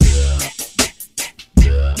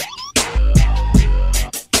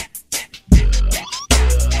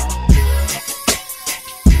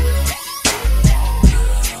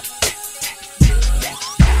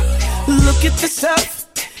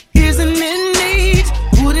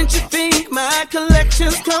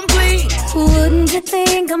feels complete. Wouldn't you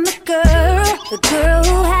think I'm the girl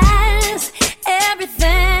who has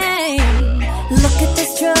everything? Look at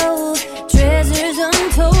this trove, treasures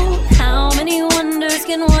untold. How many wonders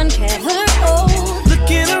can one ever hold?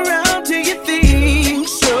 Looking around, do you think?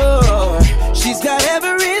 Sure, she's got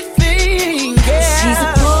everything, yeah. She's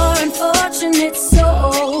a poor, unfortunate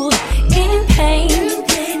soul, in pain,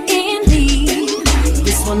 in need.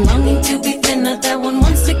 This one longing to be thinner, that one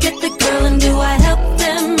wants to get the girl, and do I help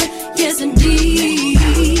them? Yes,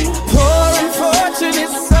 indeed. Poor,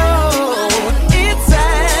 unfortunate soul, it's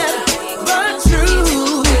sad, but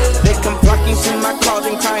true. They come flocking to my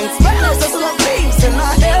closet crying, spells us my face, and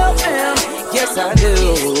I help them. Yes, I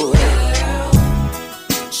do.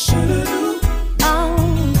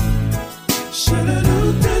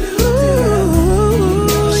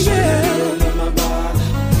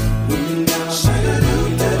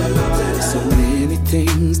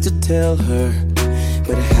 Tell her,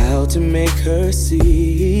 but how to make her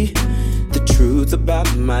see the truth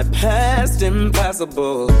about my past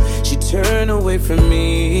impossible. She turned away from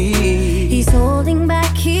me. He's holding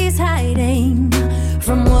back, he's hiding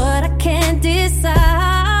from what I can't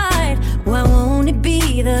decide. Why won't he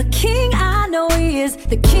be the king? I know he is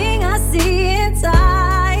the king I see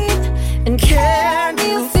inside. And can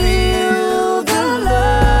you feel the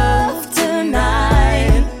love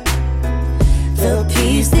tonight? The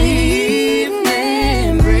peace the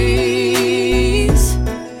evening brings,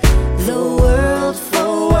 the world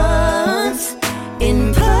for once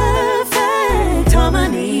in perfect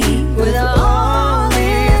harmony with all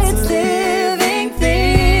its living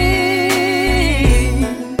things.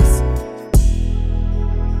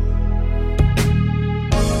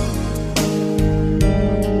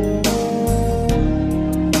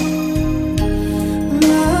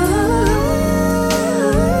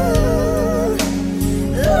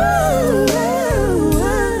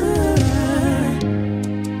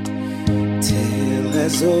 Tale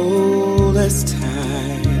as old as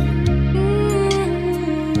time,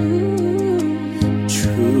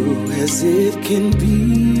 true as it can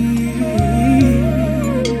be.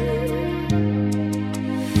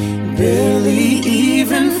 Barely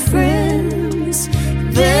even friends,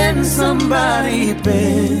 then somebody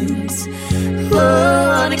bends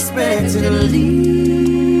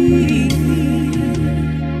unexpectedly.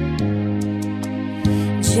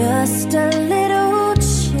 Just a little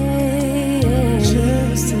change,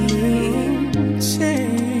 Just a little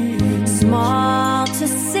change. small to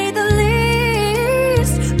say the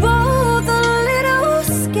least, both a little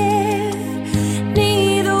scared,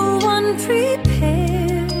 neither one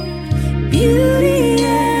prepared. Beauty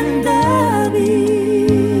and the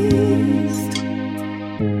Beast.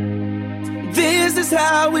 This is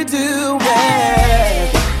how we do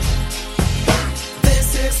it.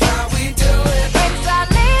 This is how we do it.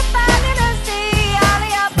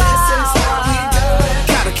 This is how we do it.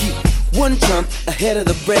 Gotta keep one jump ahead of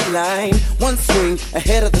the bread line, one swing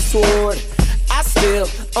ahead of the sword. I still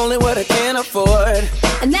only what I can afford.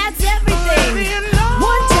 And that's everything.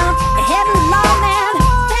 One jump ahead of the lawman.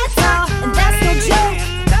 That's all, and that's no joke.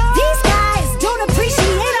 These guys don't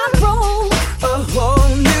appreciate our role. A whole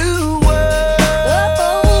new world,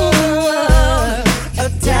 a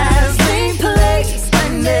dazzling place I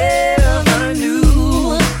never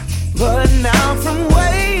knew. But now from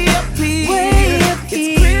way up here,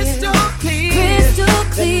 it's crystal clear. Crystal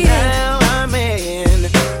clear. Now I'm in a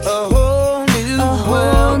whole new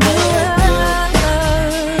world.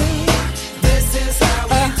 This is how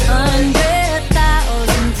we do it.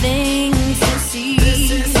 100,000 things to see.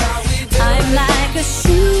 This is how we do I'm it. like a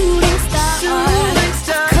shooting star. Shooting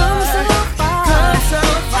star. Come so far. Come so I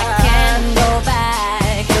far. can't go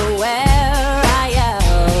back to where I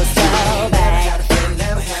used to be. Never had a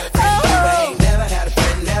friend, you ain't never had a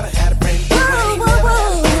friend, never had a friend, you ain't never had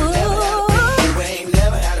a friend, you ain't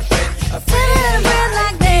never had a friend, a friend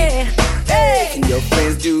like that. Hey. Can your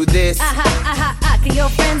friends do this? Can your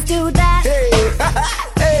friends do that? Hey,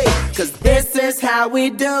 hey, cause this is how we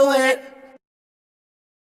do it.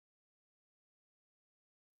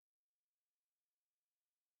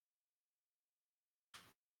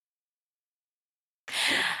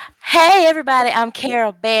 Hey everybody, I'm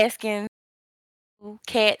Carol Baskin.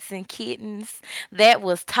 Cats and Kittens. That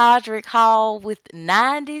was Todrick Hall with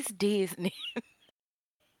 90s Disney.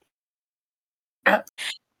 Uh,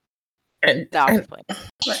 and- No, I'm and-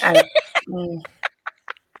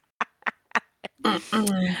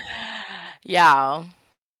 playing. Y'all,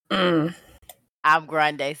 I'm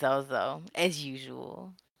Grande Sozo, as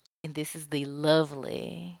usual. And this is the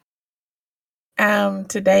lovely.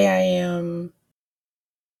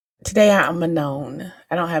 Today I am unknown.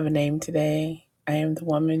 I don't have a name today. I am the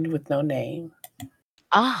woman with no name.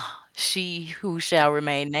 Ah, she who shall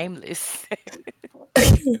remain nameless.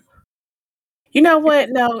 You know what?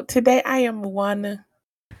 No, today I am Moana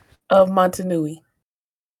of Montanui.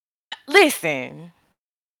 Listen,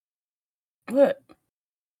 What?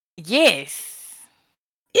 yes.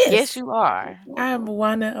 Yes, Yes, you are. I am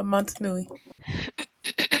Moana of Montanui.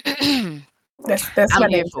 I'm That's my here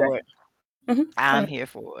name for it. today. I'm here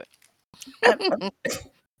for it.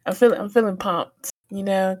 I'm feeling pumped,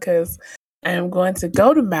 because I am going to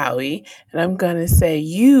go to Maui and I'm going to say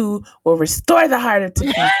you will restore the heart of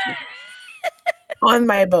Tafifi on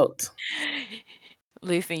my boat.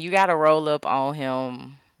 Listen, you gotta roll up on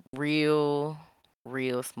him real,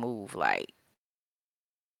 real smooth, like,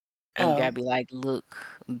 and you gotta Oh, be like, "Look,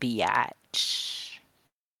 biatch."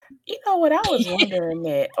 you know what? I was wondering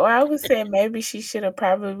that, or I was saying maybe she should have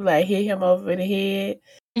probably like hit him over the head.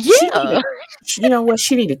 She Yeah, needed, you know what?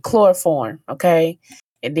 She needed chloroform, okay,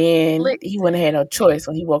 and then look, he wouldn't have had no choice.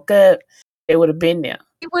 When he woke up, they would have been there.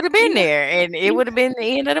 he would have You been know, there, and it you, would have been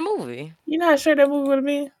the end of the movie. you know how sure that movie would have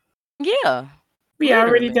been. Yeah, We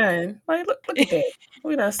already literally, done. Like, look at that.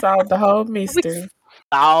 We done solved the whole we mystery.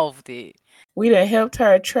 solved it. We done helped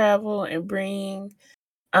her travel and bring.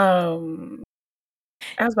 Um,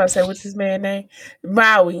 I was about to say what's his man name,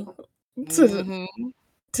 Maui, to hmm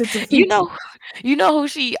to You Tafiti. know, you know who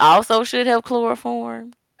she also should have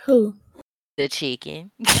chloroformed? Who? The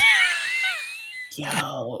chicken.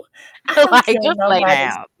 Yo, I don't care Like, what just lay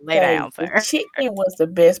nobody down, say. The sir. chicken was the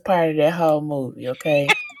best part of that whole movie. Okay.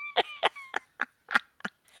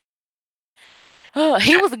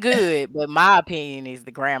 He was good, but my opinion is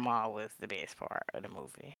the grandma was the best part of the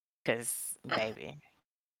movie. Cause baby,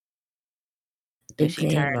 The when she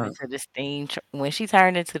turned grandma. into the when she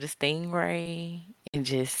turned into the stingray and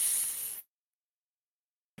just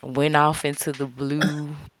went off into the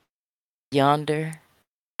blue yonder,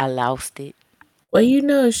 I lost it.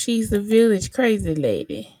 Well, she's the village crazy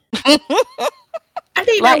lady. I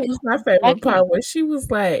think that like was my like favorite me. part where he was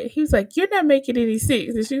like, "You're not making any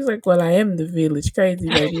sense," and she was like, "Well, I am the village crazy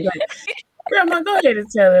lady." Like, grandma, go ahead and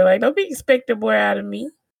tell her. Like, don't be expecting more out of me.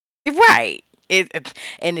 Right.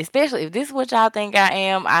 And especially if this is what y'all think I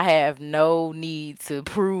am, I have no need to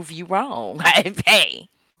prove you wrong. Hey.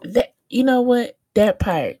 That you know what that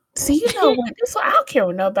part. See, you know what? That's why I don't care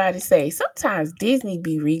what nobody say. Sometimes Disney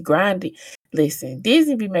be regrinding. Listen,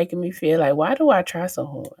 Disney be making me feel like, why do I try so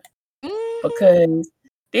hard? Mhm. Because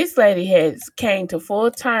this lady has came to full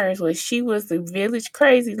terms where she was the village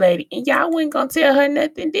crazy lady, and y'all wasn't gonna tell her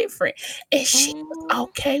nothing different, and she was Mhm.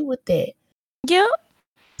 okay with that. Yep.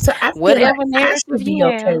 So I feel like Whatever I narrative should be you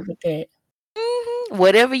okay have. with that.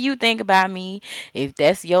 Whatever you think about me, if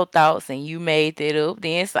that's your thoughts and you made that up,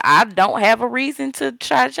 then so I don't have a reason to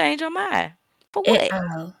try to change your mind. For At what?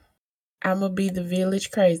 all. I'm gonna be the village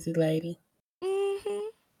crazy lady.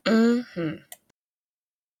 Mhm. Hmm.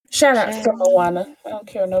 Shout out to Child. Moana. I don't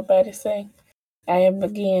care what nobody say. I am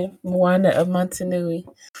again Moana of Montanui.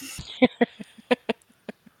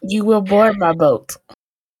 You will board my boat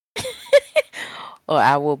Or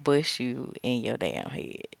I will bust you in your damn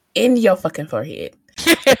head. in your fucking forehead.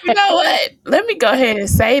 But you know what? Let me go ahead and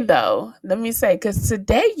say though. Let me say because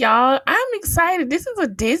today, y'all, I'm excited. This is a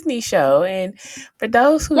Disney show, and for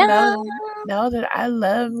those who Yeah. know that I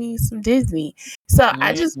love me some Disney. So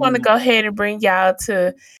I just want to Mhm. go ahead and bring y'all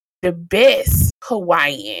to the best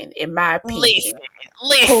Hawaiian, in my opinion. Listen,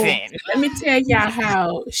 Who listen. let me tell y'all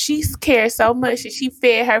how she cared so much that she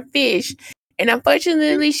fed her fish. And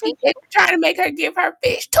unfortunately, she kept trying to make her give her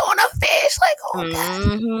fish tuna fish. Like, oh god.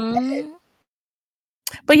 Mhm.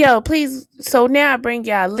 But yo, please. So now I bring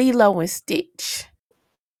y'all Lilo and Stitch.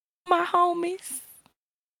 My homies.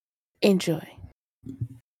 Enjoy.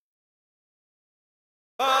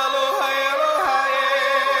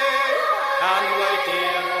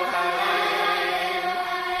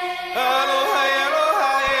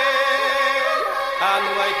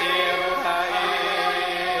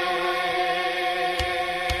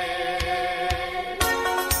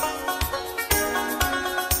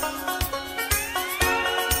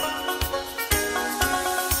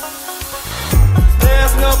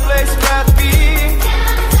 There's no place I'd rather be,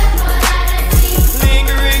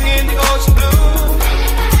 lingering in the ocean blue.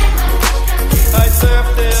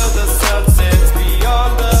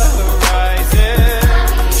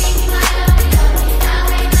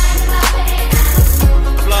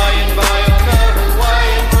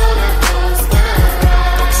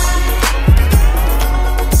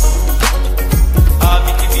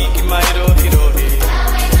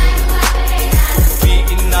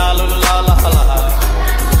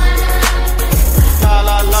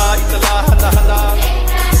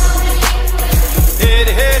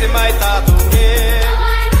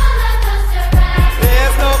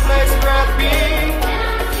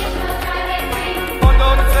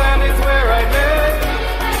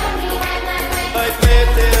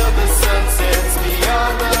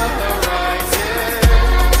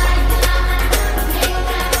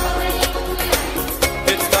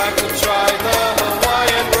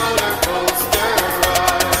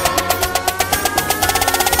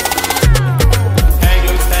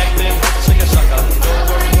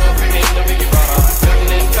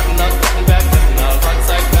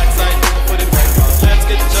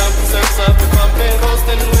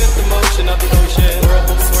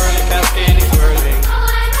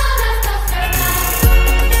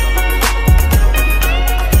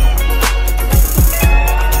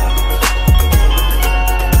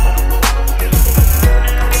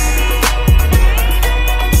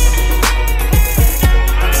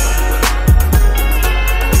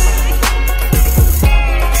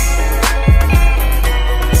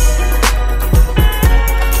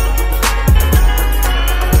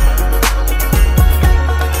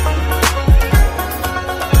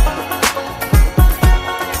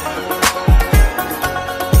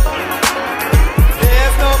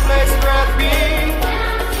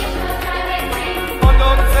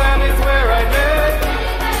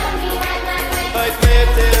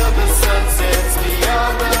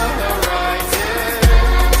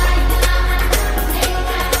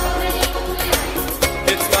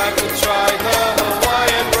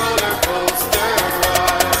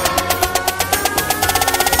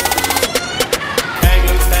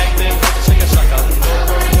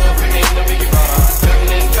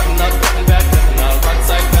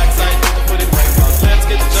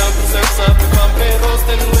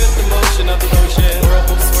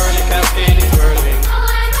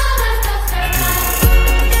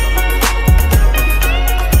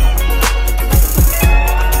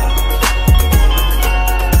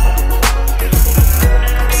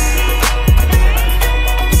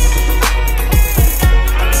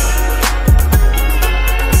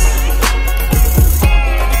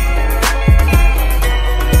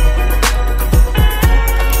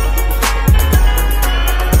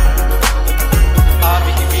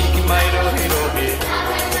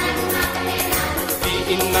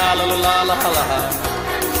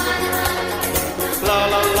 la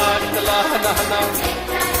la la la la la.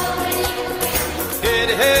 Hey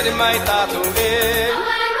hey my tattoo hey.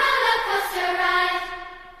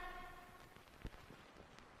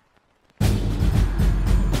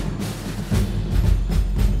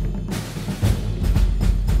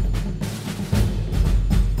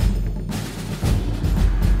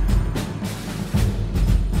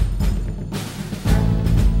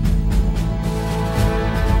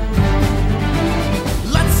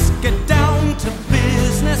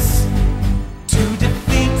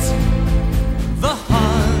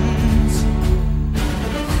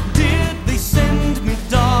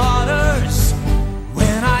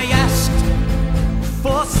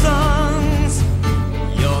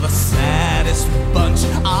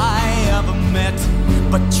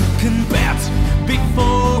 But you can bet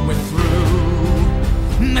before we're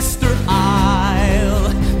through, Mister,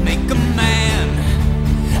 I'll make a man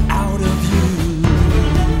out of you.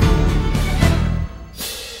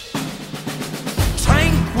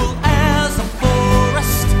 Tranquil as a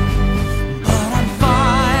forest, but on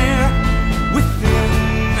fire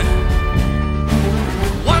within.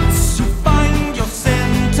 Once you find your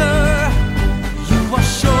center, you are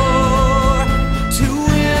sure to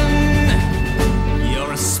win.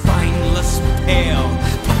 You're a spineless, pale,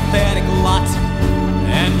 pathetic lot,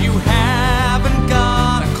 and you haven't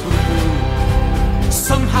got a clue.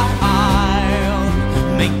 Somehow I'll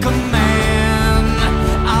make a man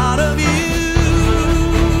out of you.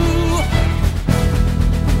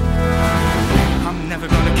 I'm never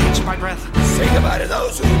gonna catch my breath. Say goodbye to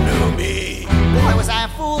those who knew me. Boy, was I a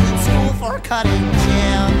fool in school for a cutting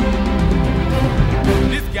gym.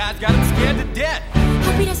 This guy's got him scared to death.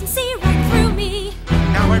 Hope he doesn't see right through me.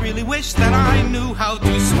 Now I really wish that I knew how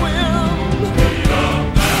to swim.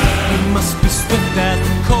 You must be swift as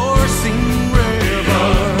a coursing river,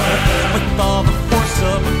 with all the force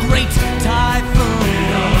of a great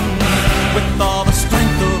typhoon, with all the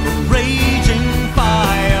strength of a raging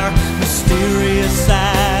fire, mysterious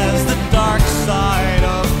as the dark side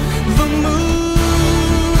of the moon.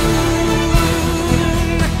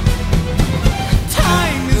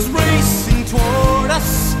 Time is racing toward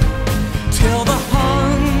us till the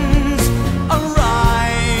Huns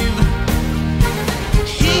arrive.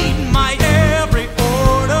 Heed my every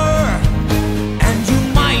order, and you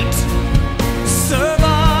might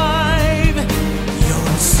survive. You're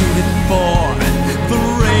unsuited for the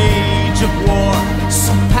rage of war,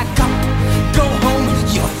 so pack up, go home,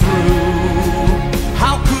 you're through.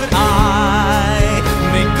 How could I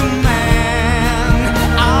make a man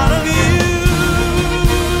out of you?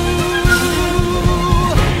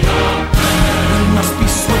 You must be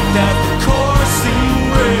swift as the coursing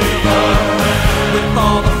river, with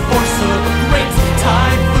all the force of a great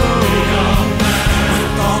typhoon,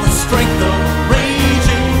 with all the strength of a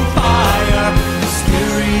raging fire,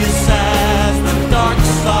 mysterious as the dark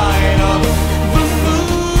side of the moon.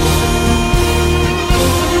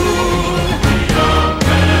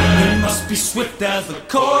 You must be swift as the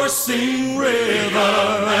coursing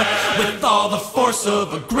river, with all the force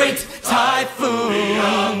of a great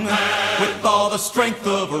typhoon, with all the strength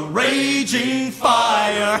of a raging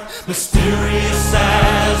fire, mysterious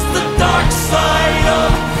as the dark side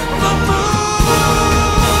of the moon.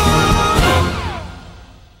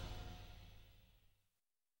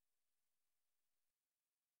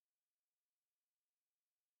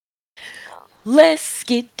 Let's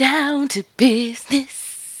get down to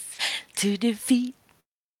business to defeat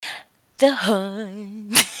the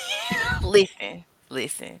Hun. Listen,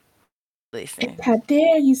 listen, listen. How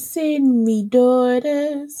dare you send me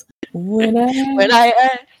daughters when I When I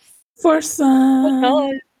ask for for son?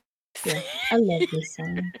 Hun, Yeah, I love this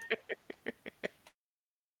song.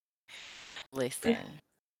 listen.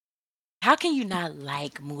 How can you not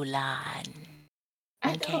like Mulan?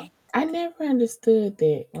 I Okay. don't. I never understood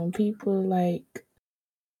that when people like.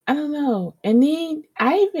 I don't know. And then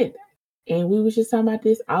and we was just talking about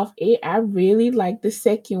this off air. I really like the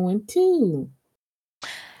second one too.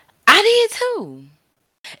 I did too.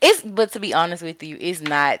 But to be honest with you, it's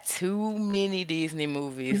not too many Disney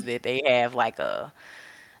movies that they have like a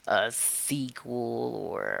sequel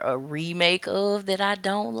or a remake of that I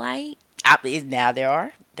don't like. Now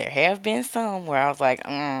there have been some where I was like,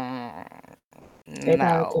 They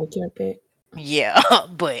probably no, could have kept it. yeah,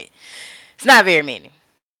 but it's not very many.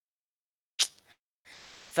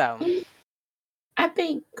 So I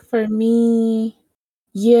think for me,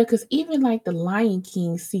 yeah, because even like the Lion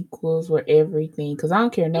King sequels were everything. Because I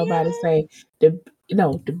don't care nobody say the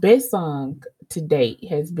best song to date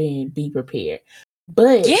has been "Be Prepared,"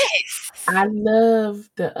 but yes, I love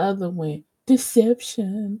the other one,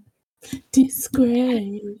 "Deception,"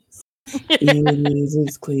 "Disgrace." It is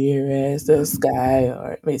as clear as the sky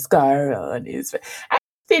or scar on his face. I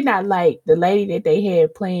did not like the lady that they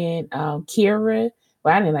had playing Kira.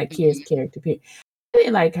 Well, I didn't like Kira's Mhm. character. I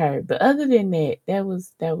didn't like her, but other than that, that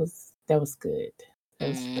was good. That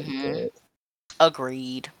was Mhm. good.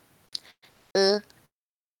 Agreed.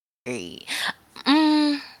 Agreed.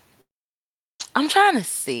 Mm, I'm trying to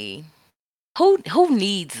see who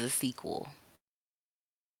needs a sequel.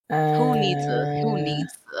 Who Uh needs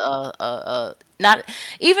not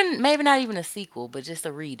even maybe not even a sequel, but just a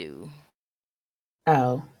redo.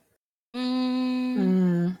 oh. Mm,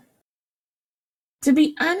 Mm. To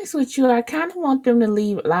be honest with you, I kind of want them to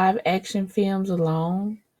leave live action films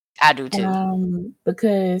alone. I do too.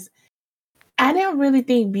 Because I don't really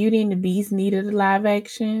think Beauty and the Beast needed a live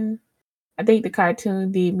action. I think the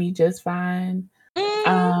cartoon did me just fine.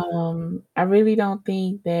 Mhm. I really don't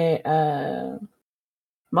think that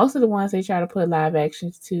most of the ones they try to put live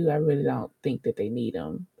actions to, I really don't think that they need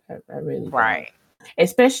them. I really don't. Right.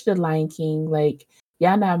 Especially the Lion King. Like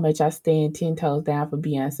y'all know how much I stand 10 toes down for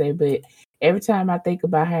Beyonce, but every time I think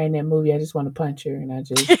about her in that movie, I just want to punch her,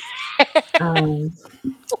 um,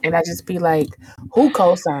 and I just be like, who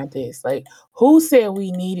co-signed this? Like, who said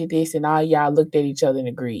we needed this? And all y'all looked at each other and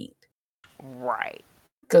agreed. Right.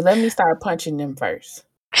 Cause let me start punching them first.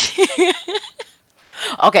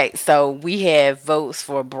 Okay, so we have votes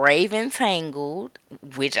for Brave and Tangled,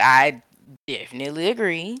 which I definitely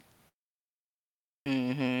agree.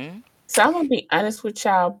 Mhm. So I'm gonna be honest with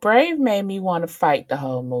y'all. Brave made me want to fight the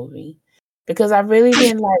whole movie because I really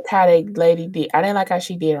didn't like how that lady did. I didn't like how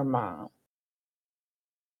she did her mom.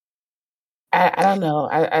 I don't know.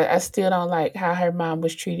 I still don't like how her mom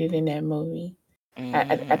was treated in that movie. I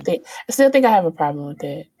Mhm. think I still think I have a problem with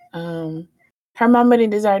that. Her mama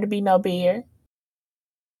didn't deserve to be no bear.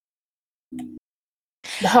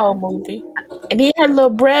 The whole movie, and then her little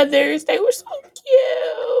brothers, they were so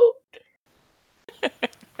cute.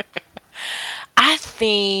 I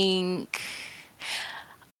think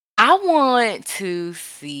I want to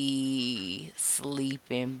see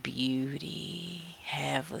Sleeping Beauty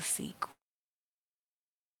have a sequel.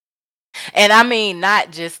 And I mean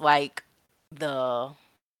not just like the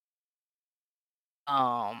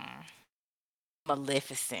um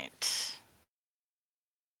Maleficent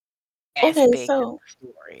Okay, aspect of so the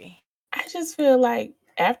story. I just feel like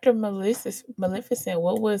after Maleficent,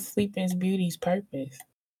 what was Sleeping Beauty's purpose?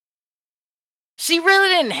 She really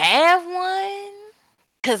didn't have one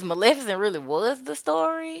cuz Maleficent really was the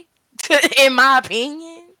story in my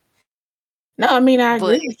opinion. No, I mean I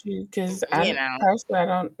But, agree with you because you know, I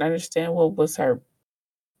don't understand what was her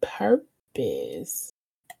purpose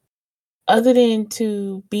other than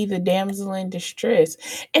to be the damsel in distress.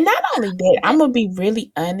 And not only that, I'm gonna be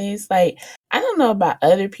really honest. Like I don't know about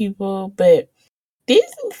other people, but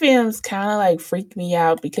Disney films kind of like freak me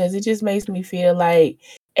out because it just makes me feel like,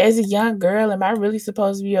 as a young girl, am I really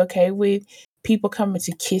supposed to be okay with people coming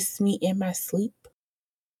to kiss me in my sleep?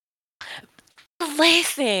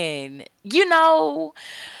 listen, you know,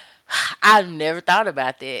 I've never thought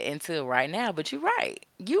about that until right now, but you're right.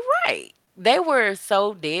 You're right. They were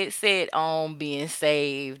so dead set on being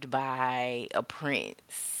saved by a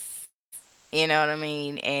prince. You know what I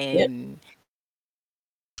mean? Yep. And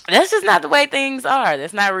that's just not the way things are.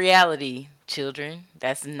 That's not reality, children.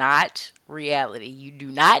 That's not reality. You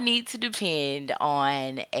do not need to depend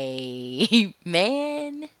on a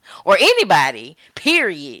man or anybody,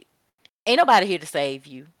 period. Ain't nobody here to save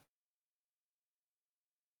you.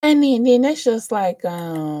 And then that's just like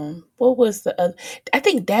what was the other I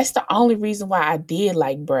think that's the only reason why I did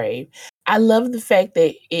like Brave. I love the fact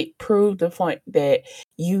that it proved the point that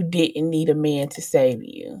you didn't need a man to save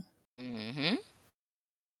you. Hmm.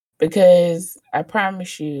 Because I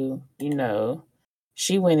promise you,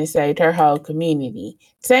 she went and saved her whole community.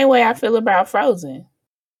 Same way I feel about Frozen.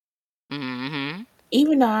 Hmm.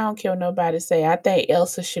 Even though I don't care what nobody say, I think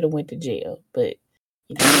Elsa should have went to jail. But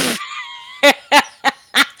you know,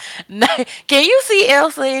 Can you see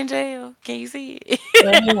Elsa in jail? Can you see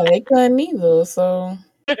well, yeah, they couldn't either. So,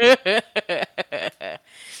 it?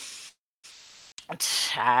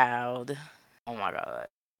 Child. Oh my god.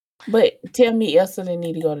 but tell me, Elsa didn't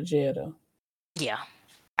need to go to jail though. Yeah,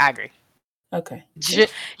 I agree. Okay. J-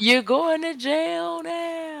 you're going to jail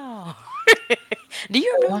now. Do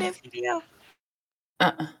you remember that video?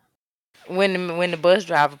 Uh-uh. When the bus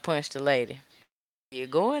driver punched the lady. You're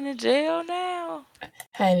going to jail now.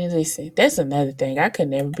 Honey, listen, that's another thing. I could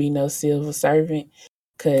never be no civil servant.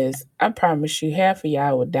 Cause I promise you, half of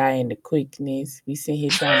y'all would die in the quickness. Be sitting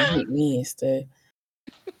here trying to hit me and stuff.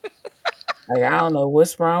 Like I don't know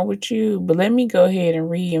what's wrong with you, but let me go ahead and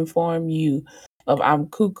re-inform you of I'm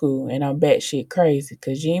cuckoo and I'm batshit crazy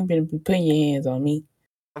because you ain't been putting your hands on me.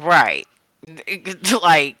 Right.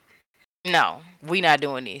 Like, no, we not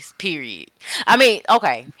doing this. Period. I mean,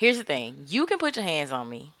 okay, here's the thing. You can put your hands on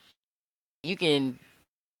me. You can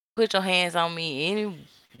put your hands on me any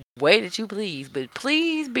way that you please, but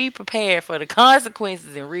please be prepared for the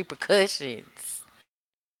consequences and repercussions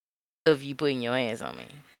of you putting your hands on me.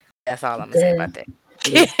 That's all I'm gonna say Girl, about that.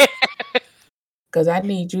 listen. Because I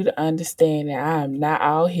need you to understand that I am not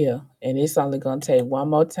out here. And it's only going to take one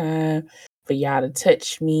more time for y'all to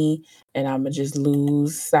touch me. And I'm going to just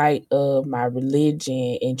lose sight of my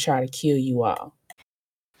religion and try to kill you all.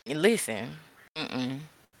 Listen,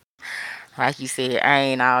 like you said, I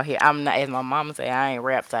ain't out here. I'm not, as my mama say, I ain't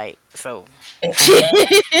rap tight. So,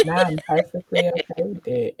 And I'm perfectly okay with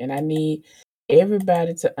that. And I need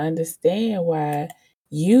everybody to understand why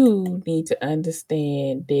you need to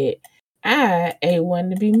understand that I ain't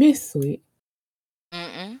one to be messed with.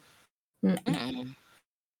 mm-mm, Mm-mm. mm-mm.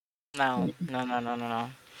 No, Mm-mm. no.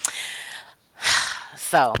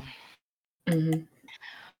 So, Mm-hmm.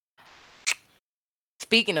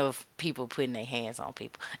 speaking of people putting their hands on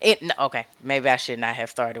people, okay, maybe I should not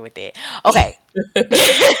have started with that. Okay.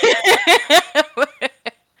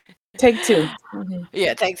 Take 2. Mm-hmm.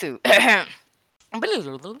 Yeah, take 2.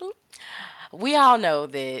 We all know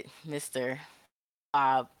that Mr.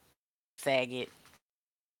 Bob Saget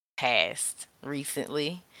passed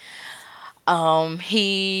recently.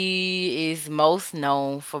 He is most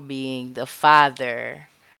known for being the father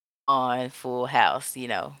on Full House,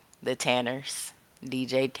 the Tanners,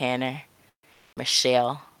 DJ Tanner,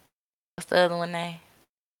 Michelle. What's the other one name?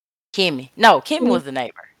 Kimmy. No, Kimmy was the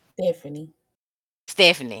neighbor. Stephanie.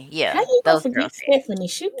 Stephanie, How yeah, you gonna those girls. forget Stephanie?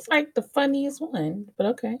 She was like the funniest one, but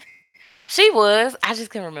okay. She was. I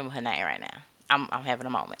just couldn't remember her name right now. I'm having a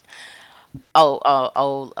moment.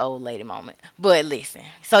 Old lady moment. But listen.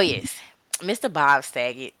 So yes, Mr. Bob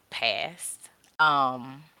Saget passed.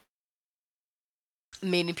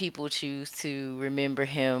 Many people choose to remember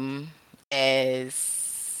him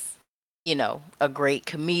as, a great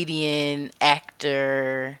comedian,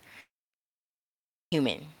 actor,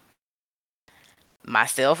 human.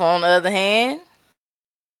 Myself, on the other hand,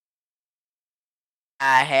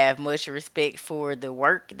 I have much respect for the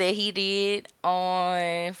work that he did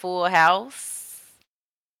on Full House.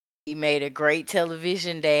 He made a great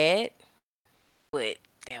television dad, but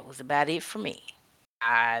that was about it for me.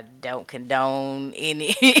 I don't condone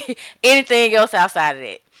anything else outside of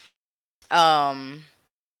that. Um,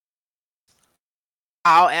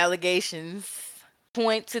 all allegations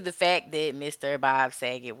point to the fact that Mr. Bob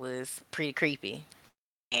Saget was pretty creepy,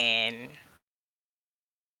 and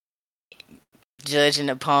judging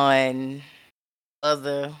upon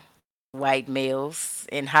other white males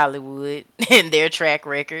in Hollywood and their track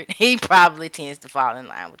record, he probably tends to fall in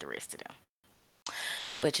line with the rest of them.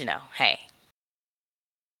 But hey.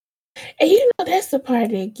 And that's the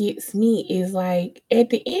part that gets me is like at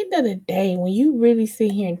the end of the day, when you really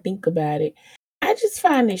sit here and think about it, I just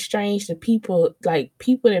find it strange that people that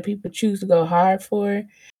people choose to go hard for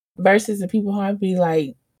versus the people who be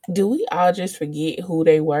like, do we all just forget who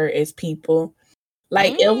they were as people?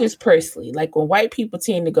 Like Elvis Presley, like when white people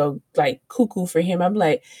tend to go like cuckoo for him, I'm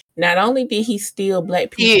like, not only did he steal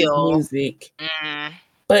black people's music,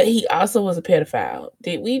 but he also was a pedophile.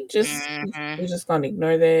 Did we just we're just gonna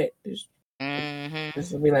ignore that? Just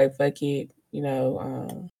be like, fuck it,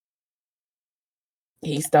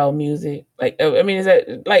 he stole music. Like, I mean, is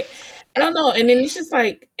that like, I don't know. And then it's just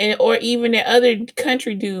like, or even that other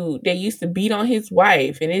country dude that used to beat on his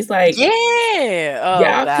wife, and it's like,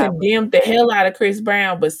 yeah, y'all condemned the hell out of Chris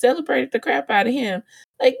Brown, but celebrated the crap out of him.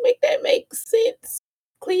 Like, make that make sense,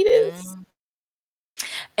 Cletus?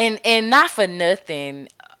 And not for nothing.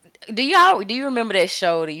 Do you remember that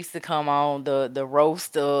show that used to come on, the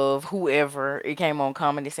roast of whoever? It came on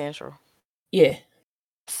Comedy Central. Yeah.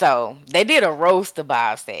 So they did a roast of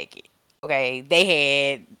Bob Saget. Okay, they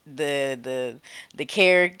had the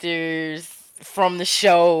characters from the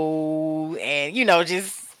show, and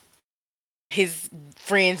just his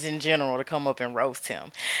friends in general to come up and roast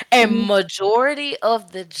him. And majority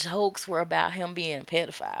of the jokes were about him being a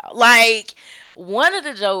pedophile. Like, one of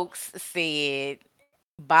the jokes said,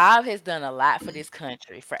 Bob has done a lot for this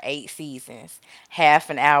country for 8 seasons, half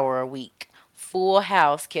an hour a week. Full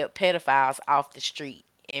House kept pedophiles off the street.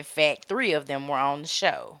 In fact, 3 of them were on the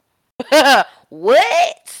show.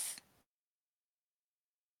 What?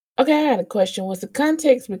 Okay, I had a question. Was the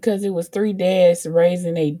context because it was 3 dads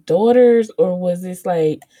raising 8 daughters, or was this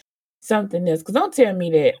like something else? Because don't tell me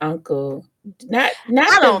that Uncle Not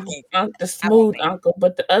I don't the think so. the I don't smooth think uncle,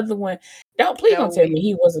 but the other one. Please don't tell Joey. me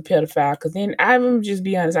he was a pedophile, because then I'm just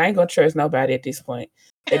be honest, I ain't gonna trust nobody at this point.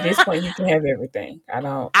 At this point, you can have everything. I I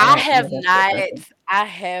don't know have about that not. person. I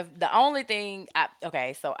have the only thing.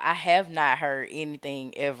 Okay, so I have not heard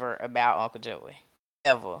anything ever about Uncle Joey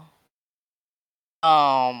ever.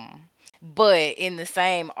 Um, but in the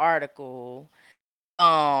same article,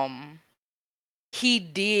 um, he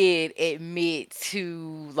did admit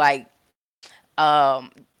to like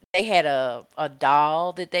um they had a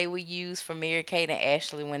doll that they would use for Mary Kate and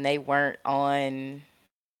Ashley when they weren't on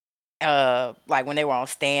like when they were on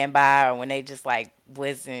standby or when they just like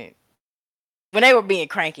wasn't when they were being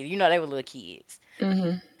cranky, they were little kids.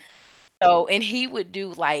 Mm-hmm. So and he would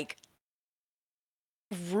do like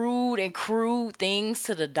rude and crude things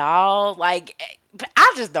to the doll. Like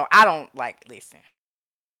I don't like listen.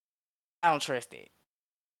 I don't trust it.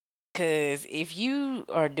 Cause if you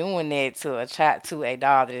are doing that to a child, to a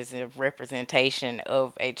doll that is a representation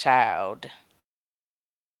of a child,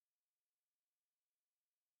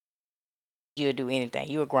 you'll do anything.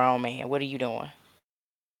 You're a grown man. What are you doing?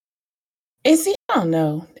 And see, I don't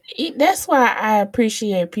know. That's why I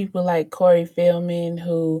appreciate people like Corey Feldman,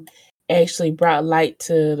 who actually brought light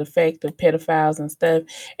to the fact of pedophiles and stuff.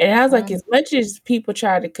 And I was like, as much as people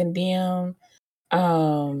try to condemn,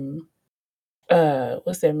 um,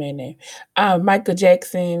 what's that man name? Michael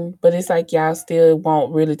Jackson, but it's like y'all still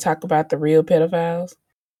won't really talk about the real pedophiles.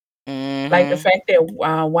 Like the Mm-hmm. fact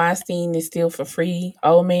that Weinstein is still for free,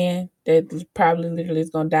 old man, that probably literally is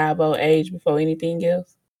gonna die of old age before anything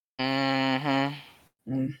else. Mm-hmm.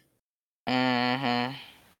 Mm.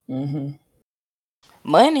 Mm-hmm. Mm-hmm.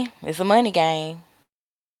 Money. It's a money game,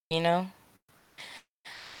 you know?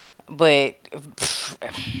 But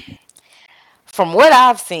from what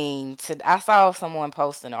I've seen, I saw someone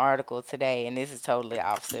post an article today, and this is totally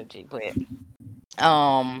off subject, but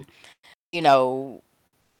you know,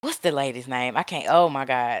 what's the lady's name? I can't. Oh my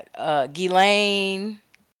God, Ghislaine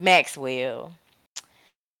Maxwell.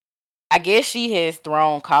 I guess she has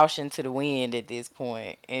thrown caution to the wind at this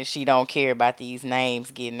point, and she don't care about these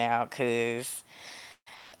names getting out because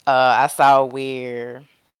I saw where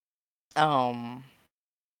um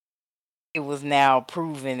it was now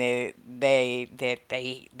proven that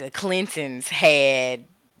the Clintons had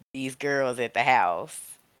these girls at the house.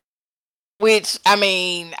 Which I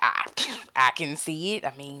mean, I can see it.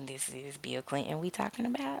 I mean, this is Bill Clinton we talking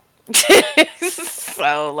about.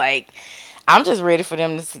 So like, I'm just ready for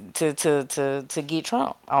them to get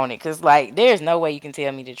Trump on it, cause like, there's no way you can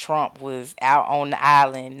tell me that Trump was out on the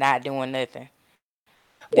island not doing nothing.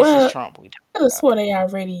 This is Well, Trump we talking I could have about. sworn they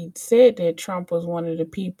already said that Trump was one of the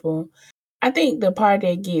people. I think the part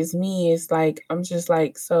that gets me is like, I'm just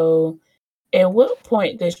like, so at what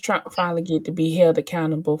point does Trump finally get to be held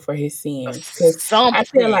accountable for his sins? Because I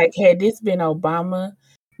feel Something, like had this been Obama,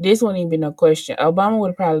 this wouldn't even be no question. Obama would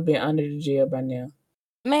have probably been under the jail by now.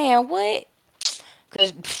 man. What?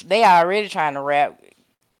 Cause they already trying to wrap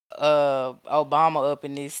Obama up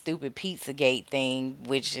in this stupid Pizzagate thing,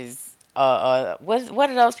 which is what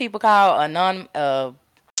are those people called? Not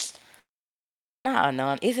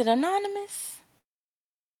anon. Is it anonymous?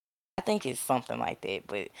 I think it's something like that.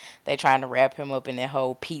 But they trying to wrap him up in that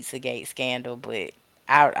whole Pizzagate scandal. But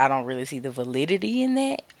I don't really see the validity in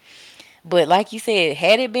that. But like you said,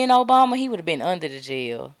 had it been Obama, he would have been under the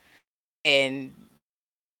jail, and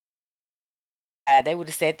they would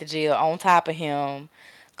have set the jail on top of him,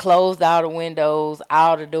 closed all the windows,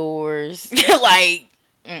 all the doors, like,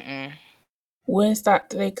 mm-mm. Wouldn't stop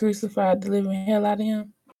till they crucified the living hell out of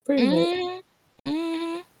him. Pretty much. Mhm.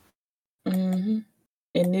 Mhm. Hmm.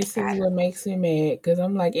 And this is I what makes me mad, because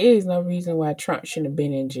I'm like, it is no reason why Trump shouldn't have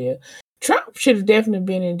been in jail. Trump should have definitely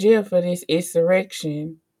been in jail for this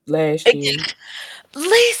insurrection last year.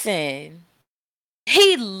 Listen,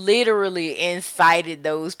 he literally incited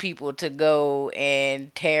those people to go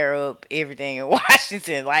and tear up everything in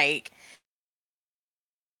Washington. Like,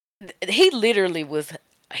 he literally was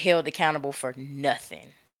held accountable for nothing.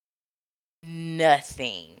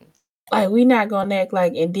 Nothing. Like, we not gonna act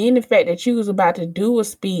like, and then the fact that you was about to do a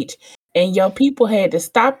speech and your people had to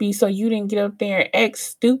stop you so you didn't get up there and act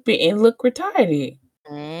stupid and look retarded.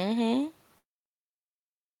 Mhm.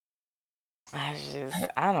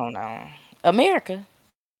 I don't know. America.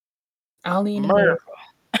 Only in America.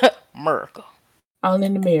 America. America. Only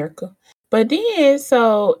in America. But then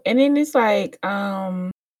and then it's like,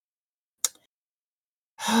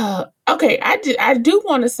 okay, I do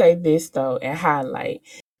want to say this though and highlight.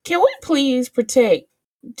 Can we please protect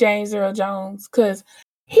James Earl Jones? Because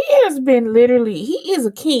he has been he is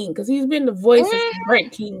a king, because he's been the voice of some Mhm.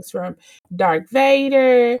 great kings, from Darth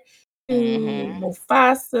Vader Mm-hmm.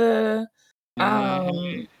 Mufasa.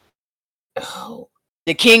 Mm-hmm. Oh,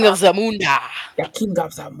 The King of Zamunda. the King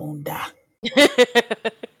of Zamunda.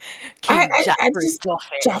 King I Joffrey. just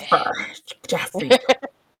Joffrey.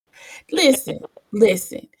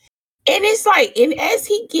 Listen. And it's like, and as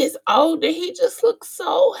he gets older, he just looks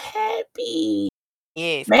so happy.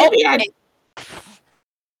 Yes. Maybe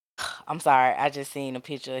I'm sorry. I just seen a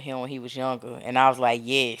picture of him when he was younger, and I was like,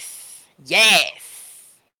 yes.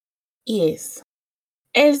 yes.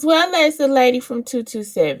 As well as the lady from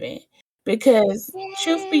 227. Because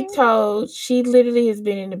truth be told, she literally has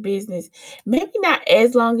been in the business, maybe not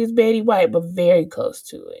as long as Betty White, but very close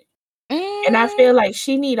to it. And I feel like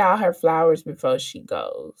she need all her flowers before she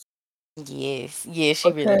goes. Yes,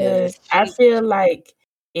 she really Because does. I feel like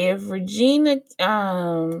if Regina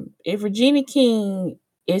King,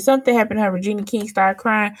 if something happened to her, Regina King start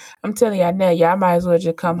crying, I'm telling y'all now, y'all might as well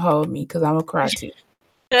just come hold me because I'm gonna cry too.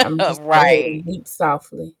 I'm just go ahead Right, and weep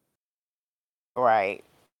softly. right.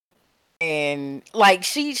 And like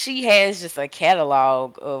she has just a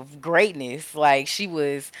catalog of greatness. Like she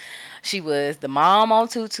was the mom on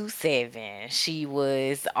 227. She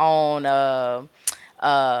was on uh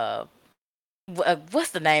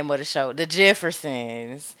what's the name of the show? The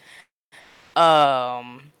Jeffersons.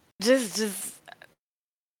 Just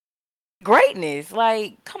greatness.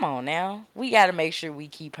 Like, come on now. We got to make sure we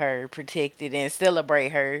keep her protected and celebrate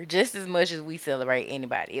her just as much as we celebrate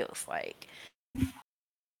anybody else. Like,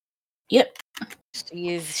 Yep.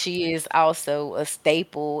 she is also a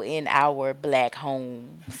staple in our black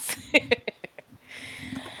homes.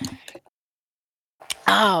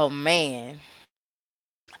 Oh man.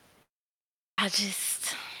 I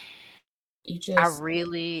just You I just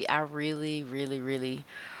really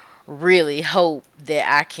really hope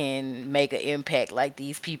that I can make an impact like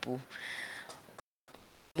these people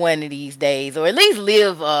one of these days, or at least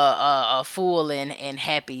live a full and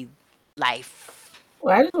happy life.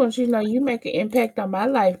 well, I just want you to know you make an impact on my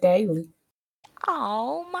life daily.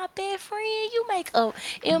 Oh, my best friend, you make a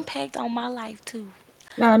impact on my life too.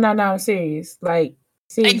 No, I'm serious. Like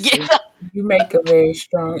seriously, Yeah. you make a very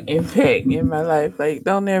strong impact in my life. Like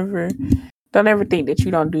don't ever think that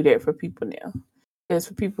you don't do that for people now. Because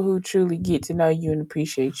for people who truly get to know you and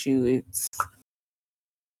appreciate you,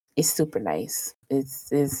 it's super nice. It's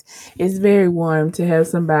very warm to have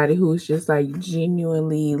somebody who's just like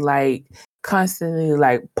genuinely like constantly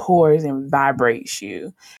like pours and vibrates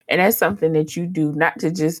you. And that's something that you do not to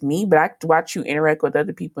just me, but I watch you interact with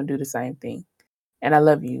other people and do the same thing. And I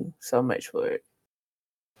love you so much for it.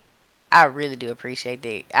 I really do appreciate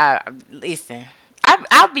that. I listen.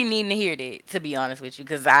 I'll be needing to hear that, to be honest with you,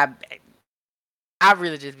 because I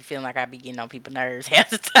really just be feeling like I be getting on people's nerves half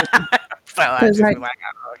the time. So I Because just like, be like,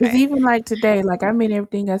 oh, cause okay. even like today, like I meant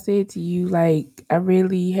everything I said to you. Like I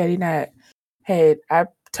really I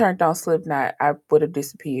turned on Slipknot, I would have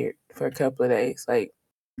disappeared for a couple of days. Like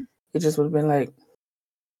it just would have been like,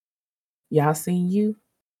 y'all seen you?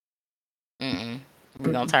 Mm-mm.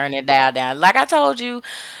 We're gonna turn it down. Like I told you,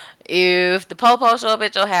 if the popo show up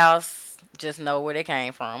at your house, just know where they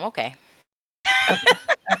came from. Okay.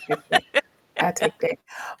 Okay, I take that.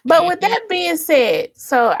 But with that being said,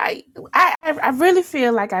 so I really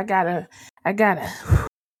feel like I gotta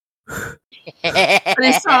for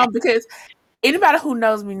this song because anybody who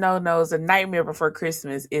knows me knows A Nightmare Before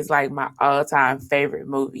Christmas is like my all-time favorite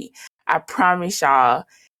movie. I promise y'all,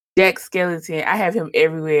 Jack Skellington, I have him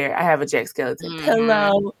everywhere. I have a Jack Skellington Mhm.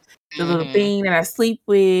 pillow, the little Mhm. thing that I sleep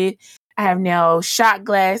with. I have now shot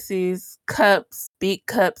glasses, cups, big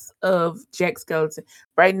cups of Jack Skellington.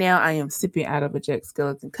 Right now, I am sipping out of a Jack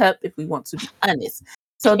Skellington cup, if we want to be honest.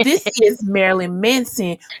 So this is Marilyn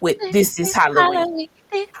Manson with This Is Halloween. Halloween,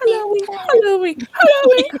 Halloween, Halloween,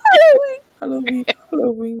 Halloween, Halloween,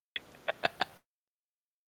 Halloween.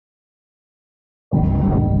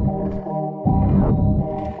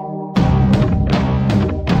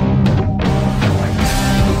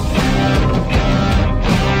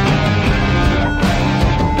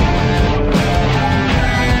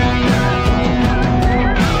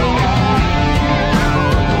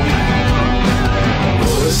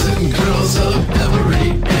 Boys and girls of every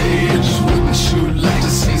age, wouldn't you like to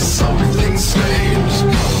see something strange?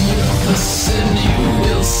 Come with us and you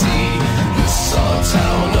will see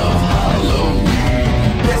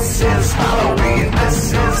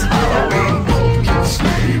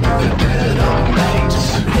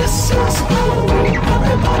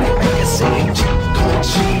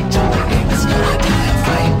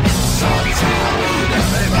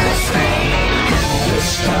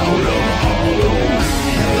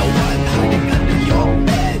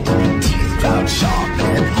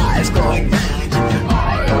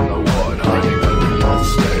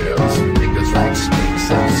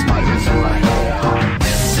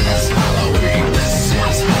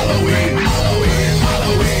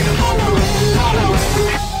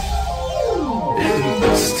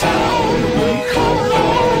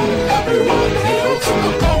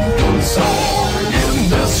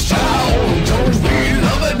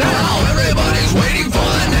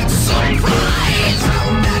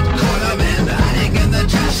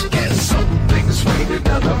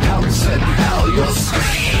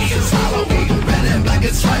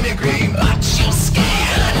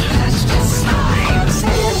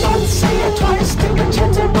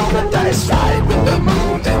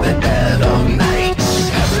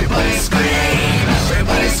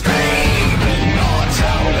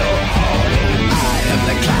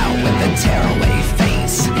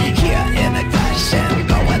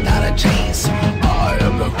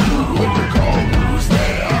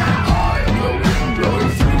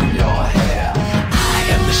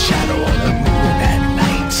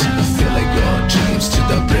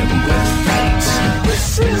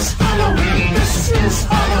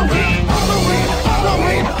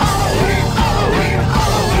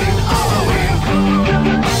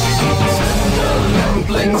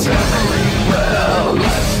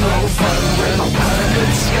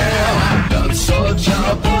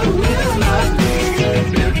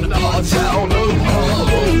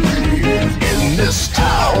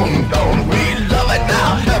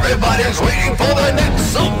man's waiting for the next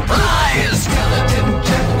surprise. Skeleton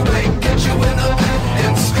Jack may get you in a bed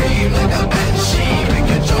and scream like a banshee, make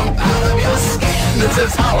you jump out of your skin. This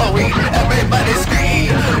is Halloween, everybody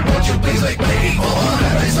scream. Won't you please make way for a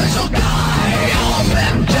very special guy? Our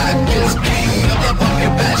man Jack is king of the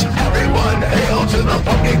pumpkin patch. Everyone hail to the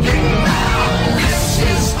pumpkin king now. This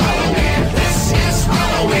is Halloween, this is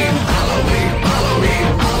Halloween, Halloween, Halloween,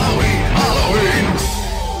 Halloween, Halloween.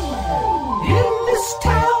 In this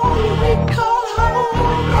town we call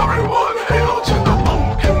home, everyone hail to the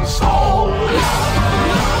pumpkin soul.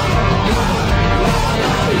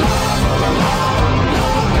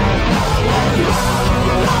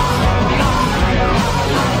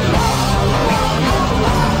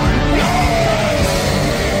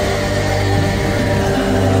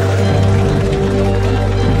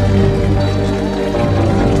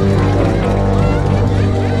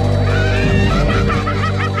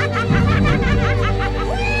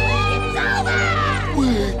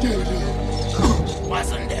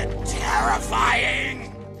 Wasn't it terrifying?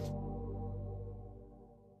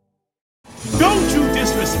 Don't you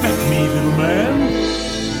disrespect me, little man.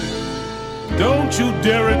 Don't you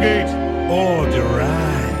derogate or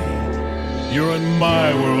deride. You're in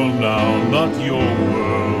my world now, not your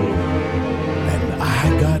world. And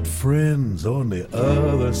I got friends on the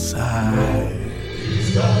other side.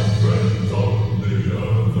 He's got friends on the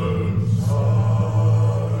other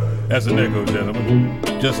side. That's an echo, gentlemen.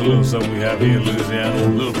 Just a little something we have here in Louisiana. A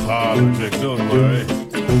little parlor trick, don't worry.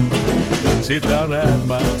 Sit down at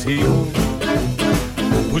my table.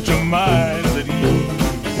 Put your minds at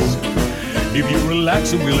ease. If you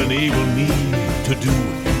relax, it will enable me to do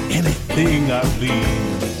anything I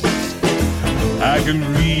please. I can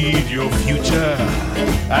read your future.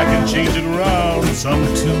 I can change it around some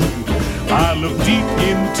too. I look deep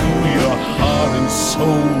into your heart and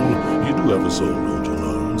soul. You do have a soul, don't you,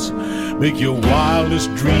 Lawrence? Make your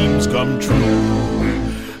wildest dreams come true.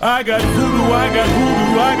 I got voodoo, I got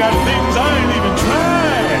hoodoo, I got things I ain't even tried.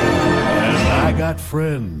 And I got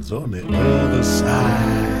friends on the other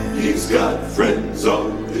side. He's got friends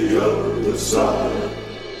on the other side.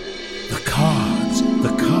 The cards,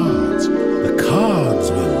 the cards, the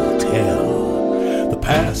cards will tell. The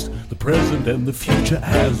past, the present, and the future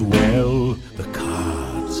as well. The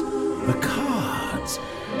cards, the cards.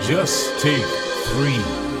 Just take 3.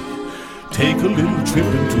 Take a little trip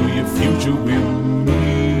into your future with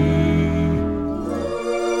me.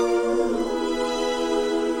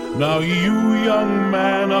 Now you, young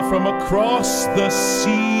man, are from across the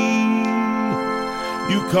sea.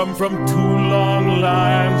 You come from 2 long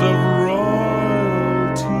lines of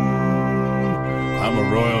royalty. I'm a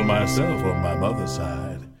royal myself on my mother's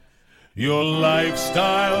side. Your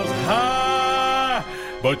lifestyle's high,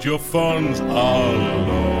 but your funds are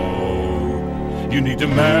low. You need to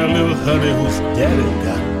marry a little honey whose daddy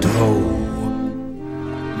got dough.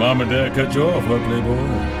 Mom and Dad cut you off, huh, playboy?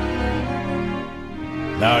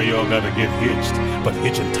 Now y'all gotta get hitched, but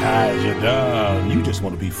hitching ties you down. You just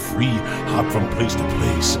want to be free, hop from place to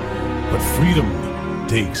place. But freedom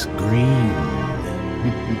takes green.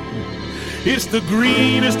 It's the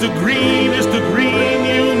green, it's the green, it's the green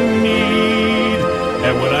you need.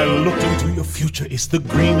 And when I looked into your future, it's the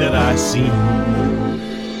green that I see.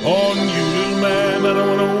 On you, little man, I don't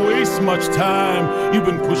want to waste much time. You've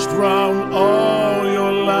been pushed around all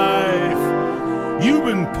your life. You've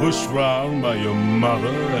been pushed around by your mother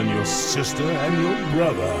and your sister and your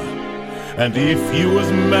brother. And if you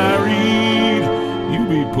was married, you'd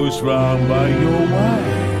be pushed around by your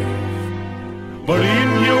wife. But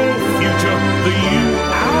in your future, the you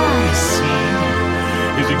I see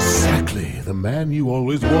is exactly the man you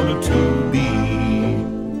always wanted to be.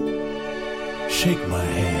 Shake my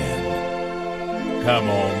hand. Come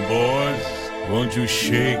on, boys. Won't you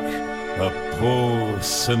shake a poor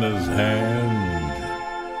sinner's hand?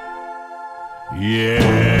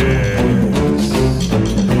 Yes.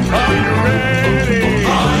 Are you ready?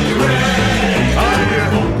 Are you ready? Are you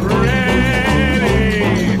ready?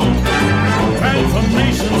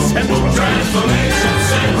 Transformation Central. Transformation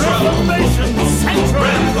Central. Transformation Central.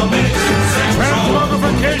 Transformation Central.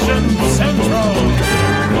 Transmogrification Central.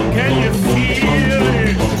 Can you feel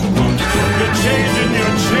it? You're changing,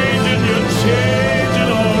 you're changing, you're changing,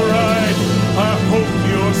 all right. I hope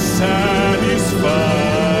you're satisfied.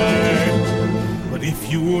 But if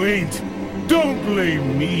you ain't, don't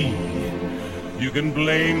blame me. You can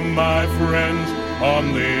blame my friends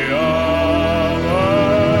on the other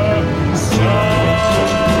side.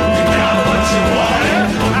 You got what you wanted.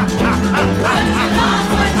 What you lost,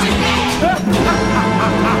 what you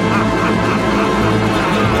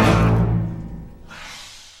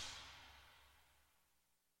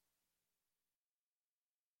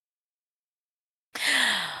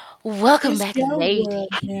Welcome It's back, your lady. world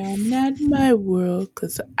now, not my world,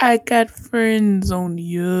 'cause I got friends on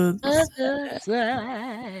the other Other side.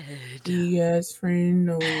 side. He has friends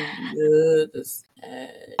on the other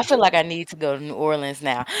side. I feel like I need to go to New Orleans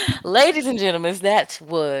now. Ladies and gentlemen, that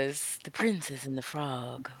was The Princess and the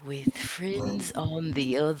Frog with friends on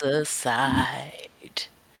the other side.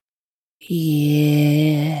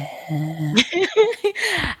 Yeah.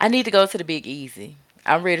 I need to go to the Big Easy.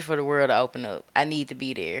 I'm ready for the world to open up. I need to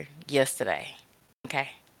be there yesterday. Okay.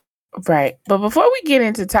 Right. But before we get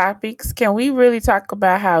into topics, can we really talk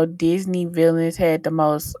about how Disney villains had the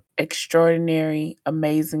most extraordinary,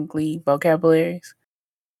 amazingly vocabularies?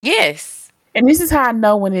 Yes. And this is how I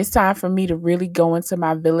know when it's time for me to really go into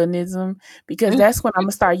my villainism, because that's when I'm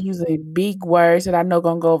gonna start using big words that I know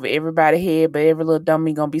gonna go over everybody's head, but every little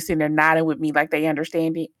dummy gonna be sitting there nodding with me like they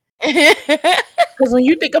understand it. Because when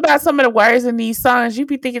you think about some of the words in these songs, you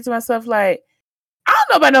be thinking to myself like, I don't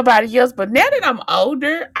know about nobody else, but now that I'm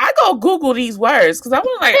older, I go Google these words because I'm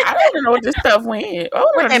like, I don't even know what this stuff means. I don't know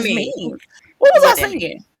What what that this mean? means. What was What I that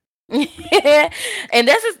mean? singing? And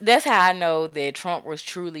that's how I know that Trump was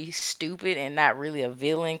truly stupid and not really a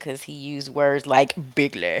villain because he used words like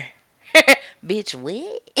bigler. Bitch,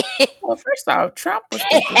 what? Well, first off, Trump was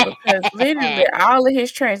stupid because literally all of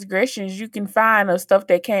his transgressions you can find of stuff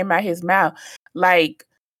that came out his mouth, like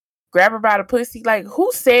grab her by the pussy. Like,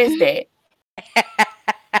 who says that?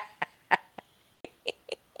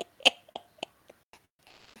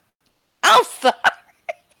 I'm sorry.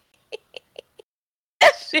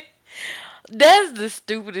 That shit, that's the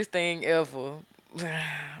stupidest thing ever.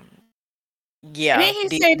 And Yeah, then he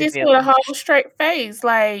said Disney this with a villain. whole straight face,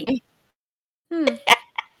 like, hmm.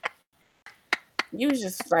 You was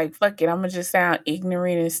just like, fuck it, I'm gonna just sound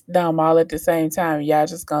ignorant and dumb all at the same time. Y'all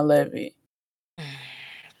just gonna love it.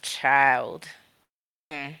 Child.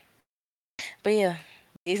 Mm. But yeah,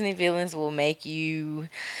 Disney villains will make you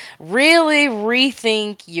really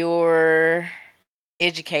rethink your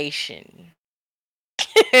education.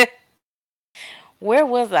 Where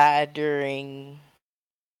was I during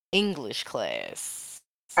English class?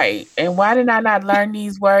 Right. And why did I not learn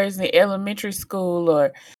these words in elementary school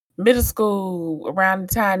or middle school around the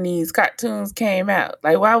time these cartoons came out?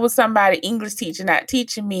 Like, why was somebody English teacher not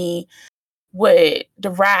teaching me what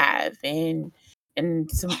derive and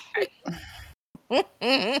some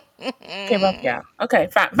okay, both y'all. Okay,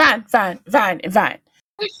 fine. But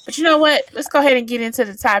you know what? Let's go ahead and get into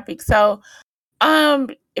the topic. So,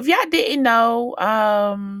 if y'all didn't know,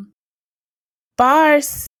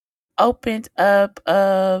 bars opened up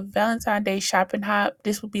a Valentine's Day shopping hop.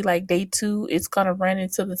 This will be like day 2. It's gonna run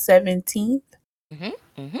until the 17th. Mhm,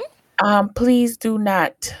 mhm. Please do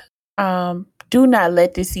not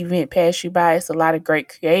let this event pass you by. It's a lot of great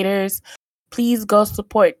creators. Please go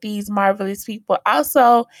support these marvelous people.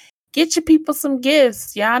 Also, get your people some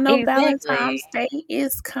gifts. Y'all know Exactly. Valentine's Day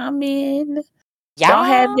is coming. Don't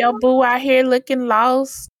have Y'all. your boo out here looking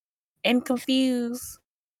lost and confused.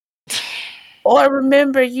 Or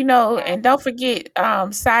remember, and don't forget,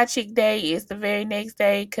 Side Chick Day is the very next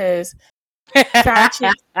day because side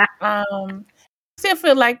chicks, still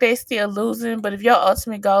feel like they still losing. But if your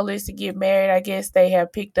ultimate goal is to get married, I guess they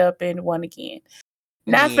have picked up and won again.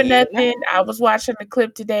 Not for Yeah. nothing. I was watching a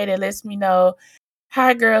clip today that lets me know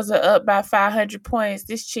high girls are up by 500 points.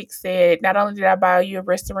 This chick said, "Not only did I buy you a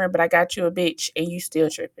restaurant, but I got you a bitch, and you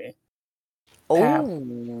still tripping." Pow,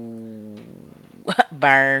 Oh.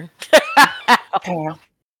 Burn. pow,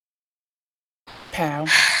 pow,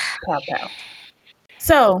 pow.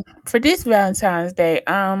 So for this Valentine's Day,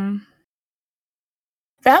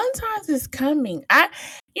 Valentine's is coming. I've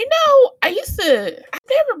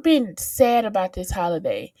never been sad about this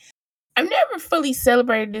holiday. I've never fully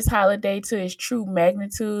celebrated this holiday to its true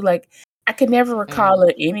magnitude. Like, I could never recall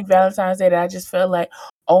any Valentine's Day that I just felt like,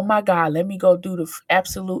 oh my God, let me go do the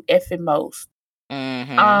absolute effing most.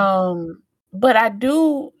 Mhm. But I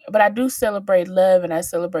do celebrate love, and I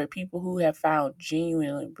celebrate people who have found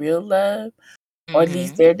genuine real love, or at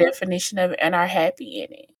least Mhm. their definition of it, and are happy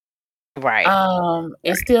in it. Right.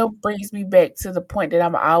 It still brings me back to the point that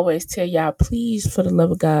I'm always tell y'all, please, for the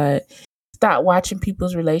love of God, stop watching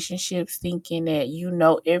people's relationships thinking that you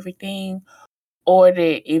know everything, or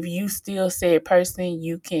that if you still said person,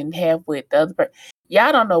 you can have with the other person.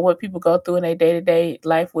 Y'all don't know what people go through in their day-to-day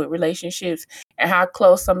life with relationships, and how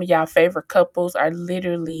close some of y'all favorite couples are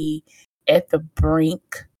literally at the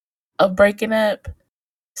brink of breaking up.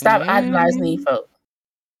 Stop idolizing these Mhm. folks.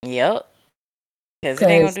 Yep. Because it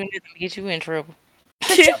ain't gonna Cause do nothing to get you in trouble.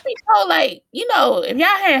 the truth be told, like, if y'all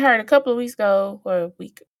hadn't heard a couple of weeks ago, or a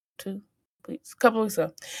week, 2 weeks, a couple of weeks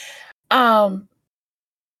ago, um,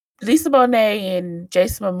 Lisa Bonet and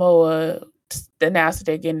Jason Momoa announced that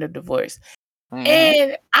they're getting a divorce. Mm-hmm.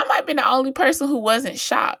 And I might have been the only person who wasn't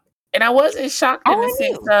shocked. And I wasn't shocked Oh, in the I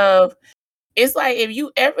sense knew. of, it's like if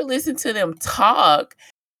you ever listen to them talk,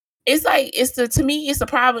 it's like to me it's a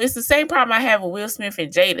problem. It's the same problem I have with Will Smith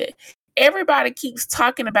and Jada. Everybody keeps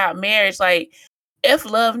talking about marriage like F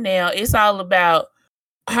love now. It's all about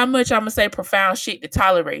how much I'm gonna say profound shit to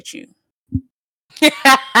tolerate you.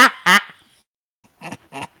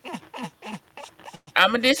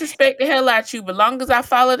 I'm gonna disrespect the hell out you, but long as I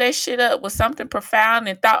follow that shit up with something profound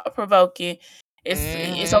and thought provoking, it's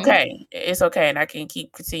Mm-hmm. okay. It's okay, and I can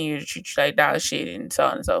keep continuing to treat you like dog shit and so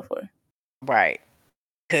on and so forth. Right.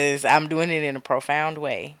 Because I'm doing it in a profound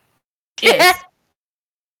way. Yes,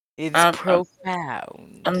 It's I'm, I'm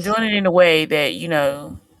profound. I'm doing it in a way that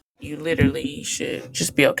you literally should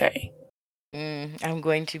just be okay. I'm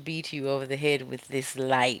going to beat you over the head with this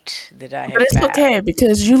light that I But have it's found. okay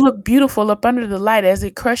because you look beautiful up under the light as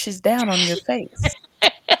it crushes down on your face.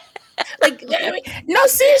 Like, I mean, no,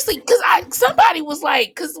 seriously, because somebody was like,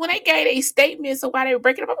 because when they gave a statements of why they were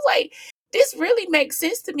breaking up, I was like, this really makes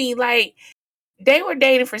sense to me. Like, they were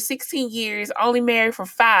dating for 16 years, only married for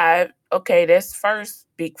 5. Okay, that's first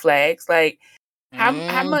big flags. Like,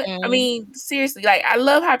 how much? I Mm-hmm. mean, seriously, like, I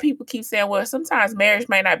love how people keep saying, well, sometimes marriage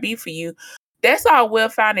might not be for you. That's all well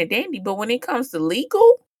fine and dandy, but when it comes to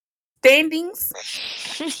legal standings,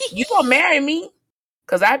 you gonna marry me?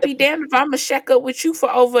 Cause I'd be damned if I'ma shack up with you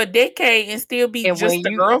for over a decade and still be And when just a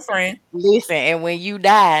you girlfriend. listen, and when you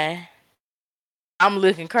die, I'm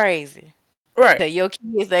looking crazy. Right. So your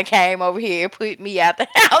kids that came over here and put me out the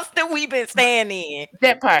house that we've been staying in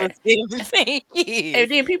That for part. 17 And years.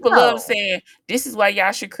 then people love No. saying, this is why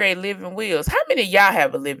y'all should create living wills. How many of y'all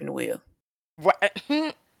have a living will?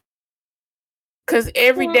 Right. Cause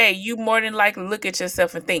every day you more than likely look at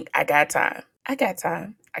yourself and think, I got time. I got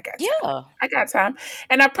time. I got time. Yeah. I got time.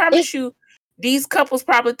 And I It, promise you, these couples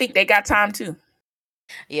probably think they got time too.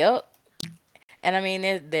 yep. And I mean,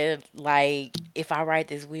 they're like, if I write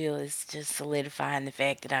this will, it's just solidifying the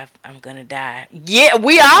fact that I'm gonna die. Yeah,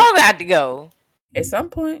 we all got to go. At some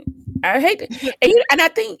point. I hate to, and I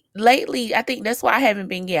think lately, I think that's why I haven't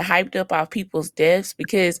been getting hyped up off people's deaths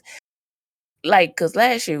because like, cause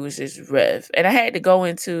last year was just rough, and I had to go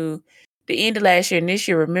into the end of last year and this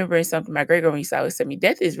year remembering something my great grandma used to always tell me: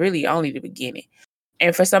 death is really only the beginning.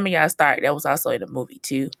 And for some of y'all, start that was also in the movie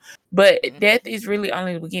too. But death is really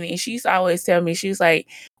only the beginning. And she used to always tell me, she was like,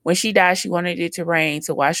 when she died, she wanted it to rain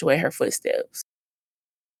to wash away her footsteps,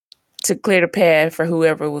 to clear the path for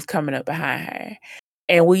whoever was coming up behind her.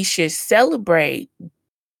 And we should celebrate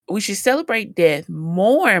death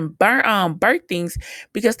more and birthings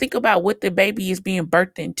because think about what the baby is being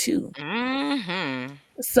birthed into. Mm-hmm.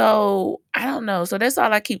 So I don't know. So that's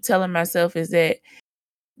all I keep telling myself is that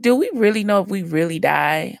do we really know if we really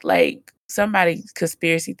die? Like somebody's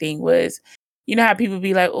conspiracy thing was, you know how people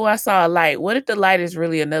be like, oh, I saw a light. What if the light is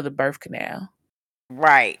really another birth canal?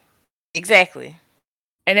 Right. Exactly.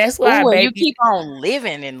 And that's why Oh, and you babies. keep on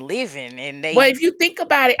living and living, and Well, they if you think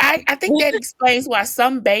about it, I think that explains why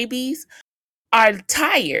some babies are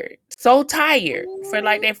tired, so tired for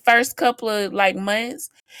like their first couple of like months,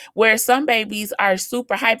 where some babies are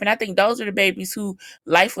super hype. And I think those are the babies who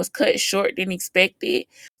life was cut short than expected.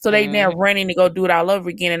 So they now Mhm, running to go do it all over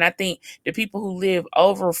again. And I think the people who live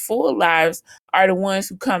over full lives are the ones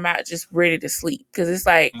who come out just ready to sleep. Cause it's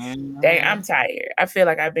like, dang, I'm mhm, tired. I feel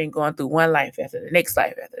like I've been going through one life after the next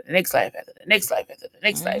life after the next life after the next life after the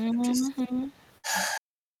next life. And I'm just mhm.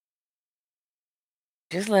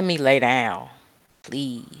 Just let me lay down,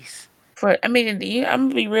 please. I mean, I'm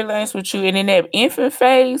gonna be real honest with you. And in that infant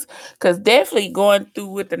phase, because definitely going through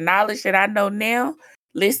with the knowledge that I know now.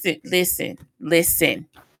 Listen.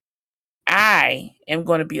 I am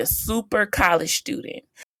going to be a super college student.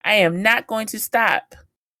 I am not going to stop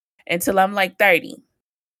until I'm like 30.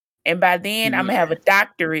 And by then, I'm Yeah. gonna have a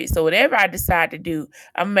doctorate. So whatever I decide to do,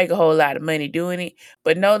 I'm gonna make a whole lot of money doing it.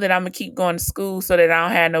 But know that I'm gonna keep going to school so that I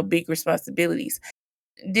don't have no big responsibilities.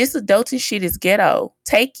 This adulting shit is ghetto.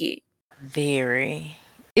 Take it. Very.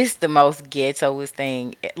 It's the most ghettoest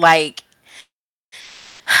thing. Like,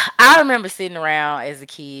 I remember sitting around as a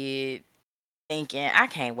kid thinking, I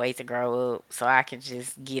can't wait to grow up so I can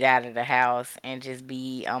just get out of the house and just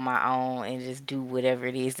be on my own and just do whatever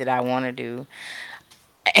it is that I want to do.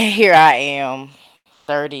 And here I am,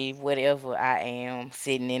 30, whatever I am,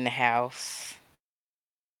 sitting in the house,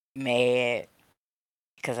 mad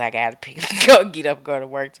because I gotta go get up, go to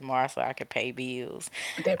work tomorrow so I can pay bills.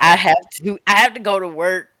 That I part. have to I have to go to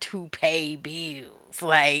work to pay bills.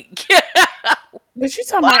 Like But you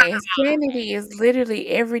talking about insanity is literally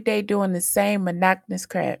every day doing the same monotonous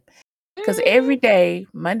crap. Because every day,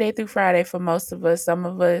 Monday through Friday, for most of us, some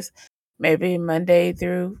of us, maybe Monday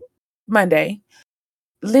through Monday,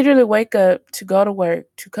 literally wake up to go to work,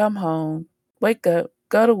 to come home, wake up,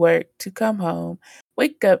 go to work, to come home,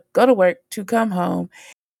 wake up, go to work, to come home,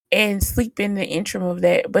 and sleep in the interim of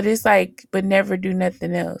that. But it's like, but never do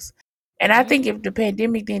nothing else. And I think if the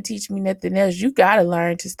pandemic didn't teach me nothing else, you got to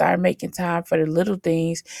learn to start making time for the little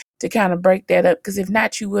things to kind of break that up. Because if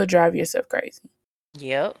not, you will drive yourself crazy.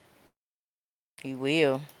 Yep, he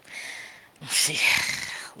will.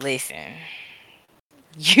 Listen,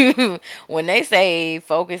 you when they say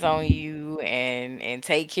focus on you and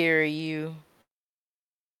take care of you,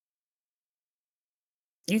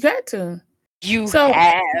 You got to. you So,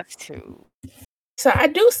 have to. so I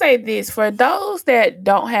do say this for those that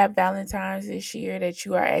don't have Valentine's this year, that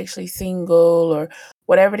you are actually single or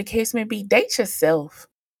whatever the case may be, date yourself.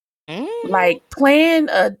 Mhm. Like plan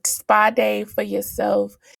a spa day for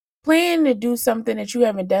yourself. Plan to do something that you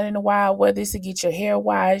haven't done in a while, whether it's to get your hair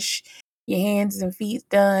washed, your hands and feet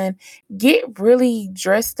done. Get really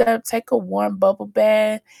dressed up, take a warm bubble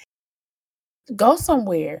bath, go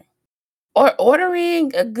somewhere. Or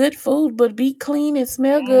ordering a good food, but be clean and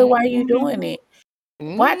smell good while you're doing it.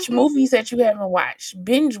 Watch Mhm. movies that you haven't watched.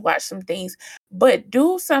 Binge watch some things, but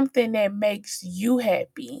do something that makes you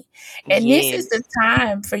happy. And this is the Yes.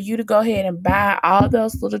 time for you to go ahead and buy all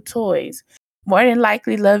those little toys. More than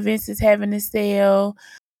likely, Love Vince is having a sale.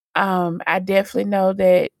 I definitely know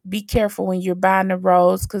that be careful when you're buying the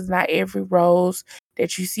rose because not every rose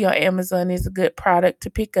that you see on Amazon is a good product to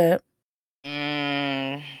pick up.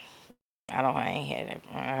 Mm, I ain't had it.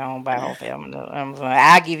 I don't buy whole family.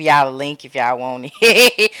 I'll give y'all a link if y'all want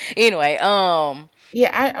it. Anyway,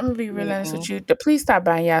 Yeah, I'm gonna be real honest with mm-mm. you. Please stop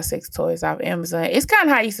buying y'all sex toys off Amazon. It's kind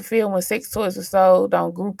of how I used to feel when sex toys were sold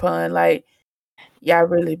on Groupon. Like y'all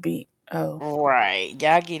really be Right.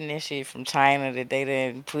 Y'all getting this shit from China that they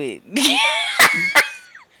didn't put. We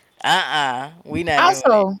not doing it.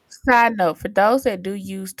 Also, side note for those that do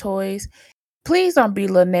use toys, please don't be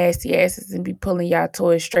little nasty asses and be pulling y'all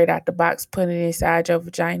toys straight out the box, putting it inside your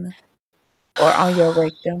vagina or on your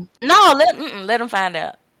rectum. No, let them find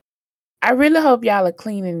out. I really hope y'all are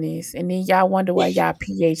cleaning this, and then y'all wonder why y'all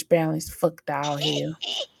pH balance fucked all hell.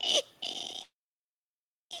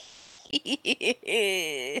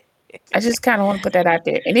 I just kind of want to put that out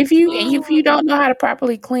there. And if you don't know how to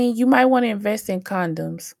properly clean, you might want to invest in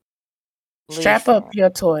condoms. Strap up Listen, your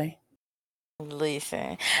toy.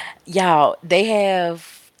 listen, y'all. They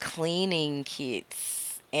have cleaning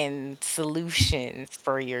kits and solutions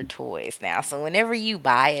for your toys now. So whenever you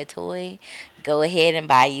buy a toy, go ahead and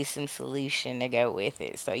buy you some solution to go with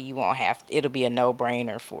it, so you won't have. It'll be a no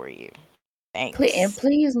brainer for you. And Thanks.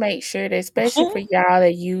 please make sure that, especially for y'all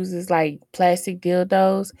that uses like plastic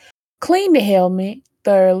dildos, clean the helmet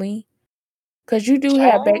thoroughly. Because you do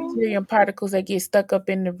have bacteria and particles that get stuck up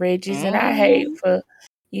in the ridges. And I hate Mhm. for,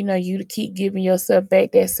 you to keep giving yourself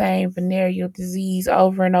back that same venereal disease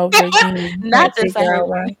over and over again. You Not can't the figure out same.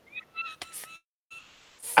 why.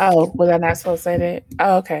 Oh, was I not supposed to say that?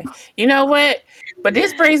 Oh, okay. You know what? But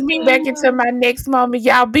this brings me back into my next moment.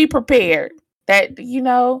 Y'all be prepared.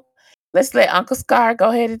 Let's let Uncle Scar go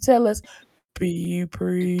ahead and tell us, be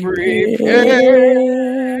prepared. Prepare.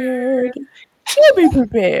 You be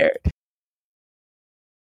prepared.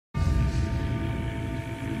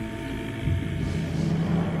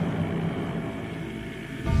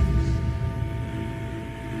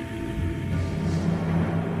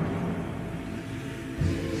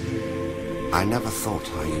 I never thought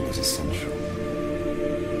hyenas essential.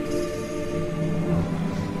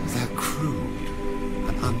 They're crude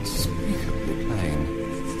and unspeakably plain.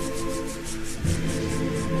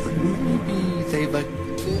 But maybe they've a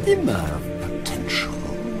glimmer of potential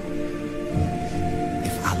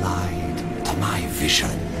if allied to my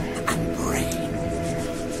vision and brain.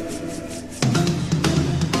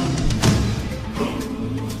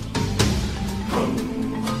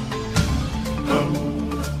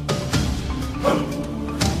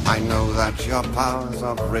 I know that your powers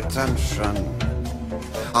of retention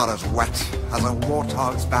are as wet as a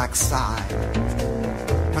warthog's backside.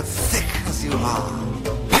 But thick as you are,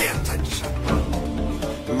 pay attention.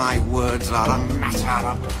 My words are a matter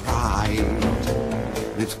of pride.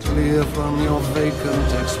 It's clear from your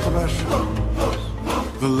vacant expression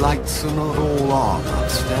the lights are not all on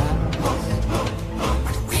upstairs.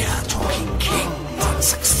 But we're talking kings and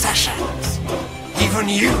successions. Even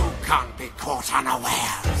you can't be caught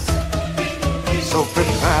unawares. So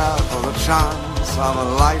prepare for the chance of a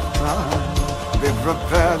lifetime. Be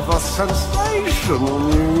prepared for sensational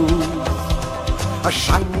news. A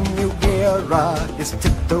shining new era is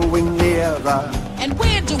tiptoeing nearer. And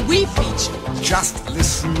where do we feature? Just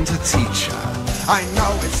listen to teacher. I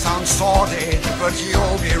know it sounds sordid, but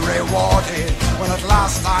you'll be rewarded when at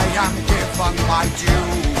last I am given my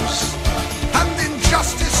dues. And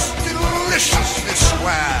injustice deliciously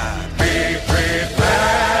squared. Be prepared.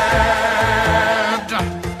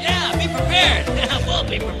 Yeah, be prepared. We'll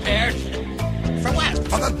be prepared. For what?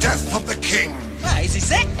 For the death of the king. Is he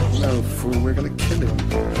sick? No, fool, we're gonna kill him.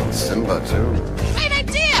 Simba, too. Great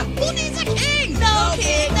idea! Who needs a king? No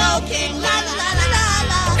king, la la la la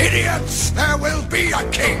la. Idiots, there will be a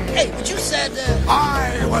king. Hey, but you said,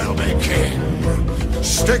 I will be king.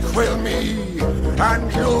 Stick with me,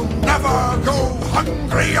 and you'll never go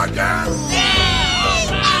hungry again. All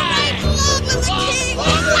right, long live the king!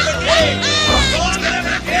 Long live the king! Long live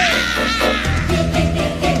the king!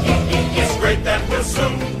 It's great that we'll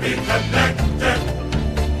soon be connected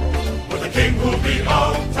with a king who'll be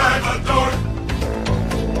all time adored.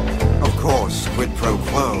 Of course, quid pro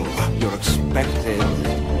quo, you're expected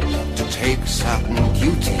to take certain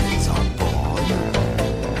duties on board.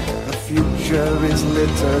 The future is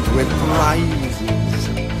littered with prizes,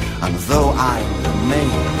 and though I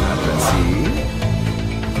remain at the sea,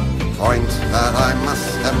 the point that I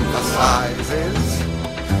must emphasize is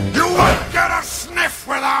you won't get a sniff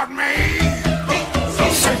without me.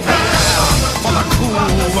 Prepare for the cool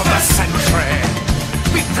of the century.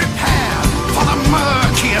 Be prepared for the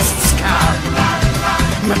murkiest scam.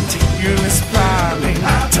 Meticulous planning,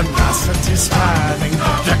 tenacity spanning,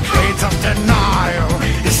 decades of denial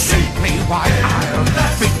is simply why I'll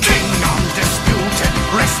be king undisputed,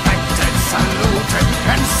 respected, saluted,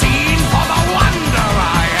 and seen for the wonder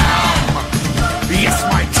I am. Yes,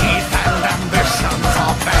 my teeth and ambitions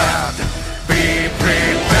are bared. Be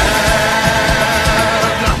prepared.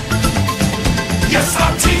 Yes,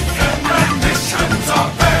 our teeth and ambitions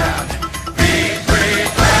are bared. Be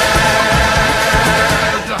prepared.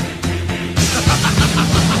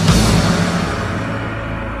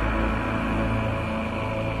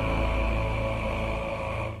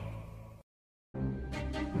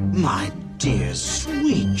 My dear,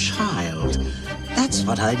 sweet child, that's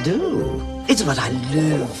what I do. It's what I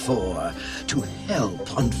live for, to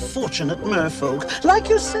help unfortunate merfolk like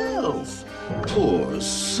yourself. Poor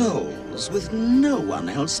souls with no one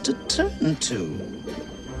else to turn to.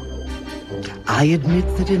 I admit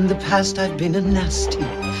that in the past I've been a nasty.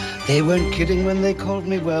 They weren't kidding when they called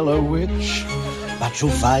me, well, a witch. But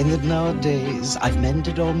you'll find that nowadays I've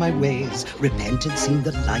mended all my ways, repented, seen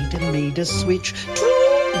the light, and made a switch. 2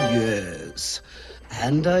 years.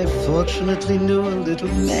 And I fortunately knew a little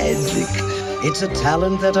magic. It's a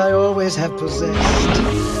talent that I always have possessed.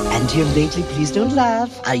 And here lately, please don't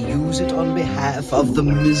laugh, I use it on behalf of the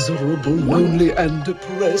miserable, lonely, and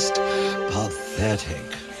depressed.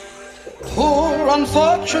 Pathetic. Poor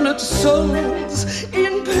unfortunate souls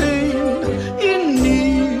in pain, in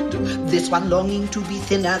need. This one longing to be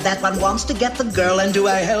thinner, that one wants to get the girl, and do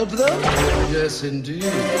I help them? Yes, indeed.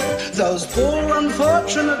 Those poor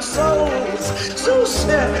unfortunate souls, so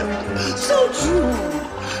sad, so true.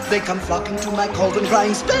 They come flocking to my cauldron,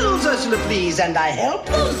 crying, spells, Ursula, please, and I help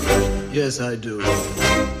them. Yes, I do.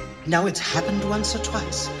 Now it's happened once or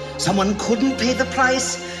twice. Someone couldn't pay the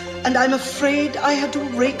price, and I'm afraid I had to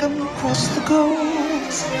rake 'em across the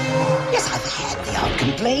coals. Yes, I've had the odd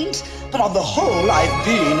complaint, but on the whole, I've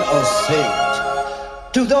been a saint.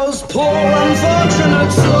 To those poor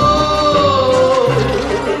unfortunate souls.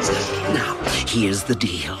 Now, here's the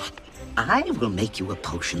deal. I will make you a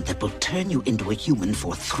potion that will turn you into a human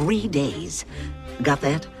for 3 days. Got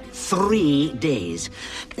that? 3 days.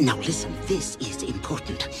 Now listen, this is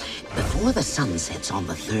important. Before the sun sets on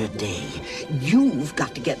the 3rd day, you've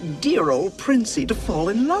got to get dear old Princey to fall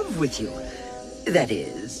in love with you. That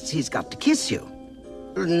is, he's got to kiss you.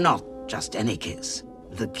 Not just any kiss.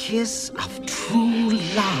 The kiss of true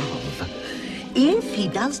love. If he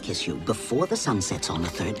does kiss you before the sun sets on the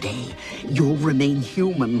 3rd day, you'll remain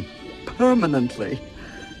human permanently.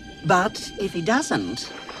 But if he doesn't,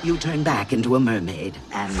 you turn back into a mermaid,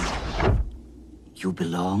 and you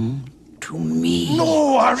belong to me.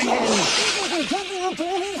 No, Ariel!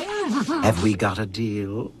 Have we got a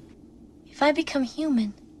deal? If I become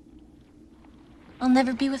human, I'll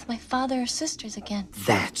never be with my father or sisters again.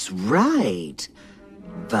 That's right.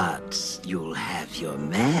 But you'll have your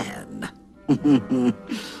man.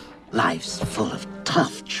 Life's full of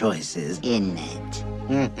tough choices, isn't it?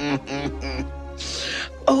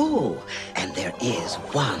 Oh, and there is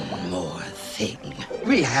one more thing.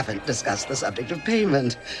 We haven't discussed the subject of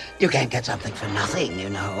payment. You can't get something for nothing, you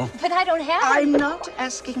know. But I don't have I'm not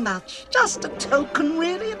asking much. Just a token,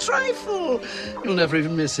 really, a trifle. You'll never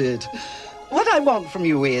even miss it. What I want from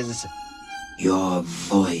you is your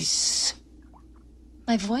voice.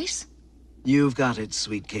 my voice. You've got it,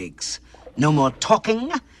 sweet cakes. No more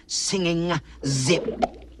talking, singing, zip.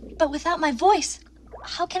 But without my voice,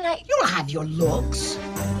 how can I? You'll have your looks,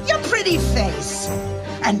 your pretty face.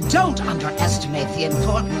 And don't underestimate the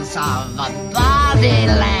importance of body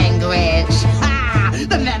language. Ha!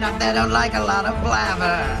 The men up there don't like a lot of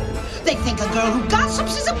blabber. They think a girl who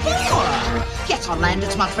gossips is a bore. Yes, on land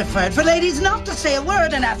it's much preferred for ladies not to say a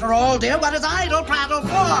word. And after all, dear, what is idle prattle for?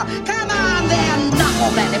 Come on, then, not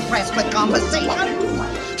all that impressed with conversation.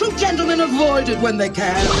 True gentlemen avoid it when they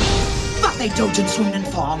can. But they dote and swoon and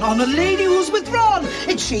fawn on a lady who's withdrawn.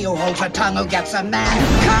 It's she who holds her tongue who gets a man.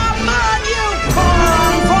 Come on, you poor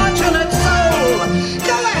unfortunate soul.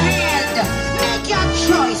 Go ahead, make your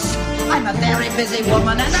choice. I'm a very busy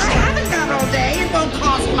woman and I haven't got all day. It won't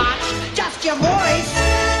cost much, just your voice.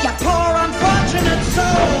 You poor unfortunate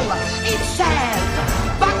soul. It's sad,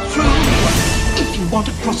 but true. If you want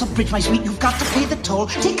to cross a bridge, my sweet, you've got to pay the toll.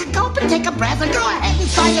 Take a gulp and take a breath and go ahead and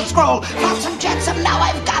sign the scroll. Flotsam jetsam, now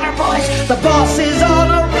I've got her, boys. The boss is on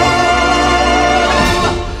a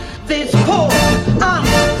roll. This poor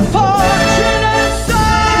unfortunate soul.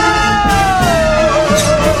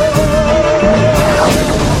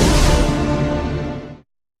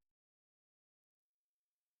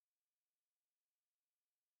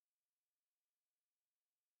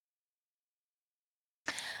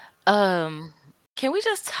 Um, can we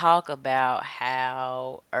just talk about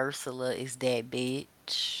how Ursula is that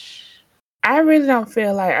bitch? I really don't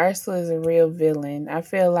feel like Ursula is a real villain. I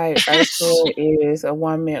feel like Ursula is a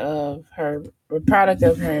woman of her, a product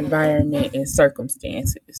of her environment and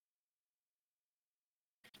circumstances.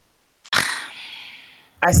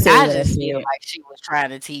 I said I what I just feel said. like she was trying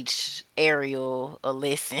to teach Ariel a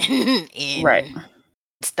lesson Right. and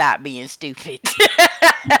stop being stupid.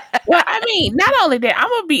 Well, I mean, not only that, I'm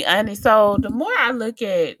gonna be honest. So the more I look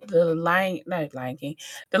at not Lion King,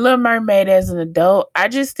 the Little Mermaid as an adult, I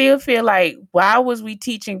just still feel like why was we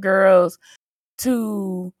teaching girls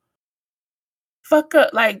to fuck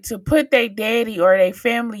up, like to put their daddy or their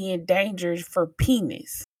family in danger for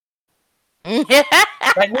penis?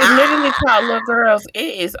 Like we literally taught little girls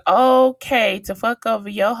it is okay to fuck over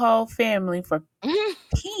your whole family for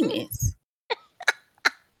penis.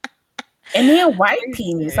 And then white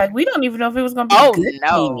penis. Like we don't even know if it was gonna be Oh good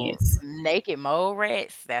no. penis. Naked mole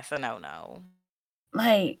rats, that's a no-no.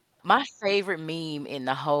 Like My favorite meme in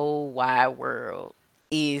the whole wide world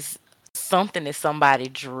is something that somebody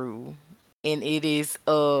drew, and it is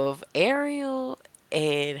of Ariel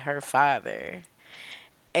and her father.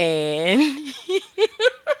 And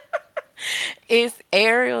it's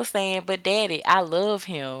Ariel saying, "But daddy, I love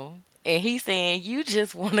him." And he's saying, "You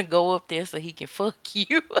just want to go up there so he can fuck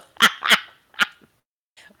you."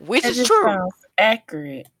 Which that is just true. sounds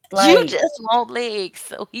accurate. You Like just want legs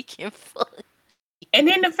so he can fuck. and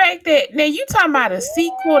then the fact that now you talking about a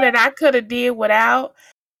sequel that I could have did without.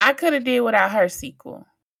 I could have did without her sequel.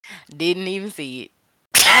 Didn't even see it.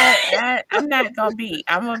 I'm not gonna be.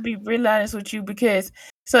 I'm gonna be real honest with you because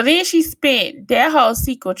so then she spent that whole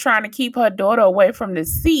sequel trying to keep her daughter away from the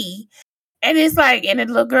sea, and it's like, and the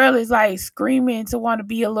little girl is like screaming to want to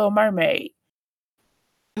be a little mermaid.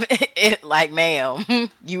 Like, ma'am,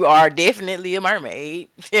 you are definitely a mermaid.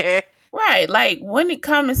 Right, like wouldn't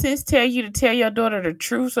common sense tell you to tell your daughter the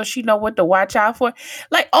truth so she know what to watch out for?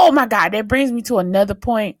 Like, oh my god, that brings me to another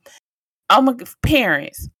point. Oh my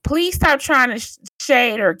parents, please stop trying to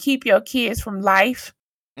shade or keep your kids from life.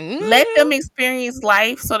 Let them Mhm. experience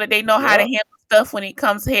life so that they know how to Yep. handle stuff when it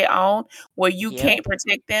comes head on where you Yep. can't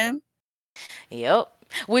protect them. Yep.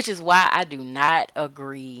 Which is why I do not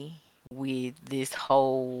agree with this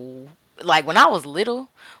whole, like, when I was little,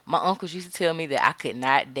 my uncles used to tell me that I could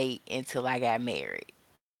not date until I got married.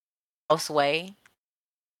 Sway.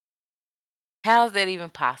 How's that even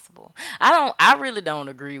possible? I really don't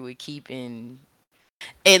agree with keeping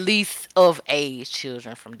at least of age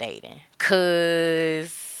children from dating.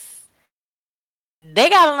 Cause they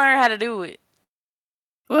gotta learn how to do it.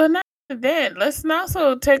 Well, not that. Let's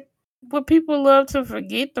also take what people love to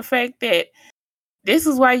forget the fact that this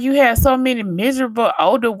is why you have so many miserable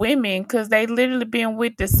older women because they literally been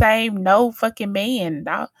with the same no fucking man.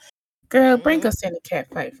 Dog. Girl, bring Mhm. us in a cat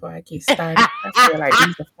fight before I get started. I feel like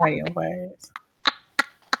these are fighting words.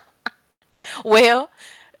 Well,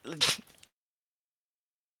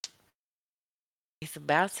 it's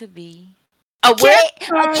about to be A what? A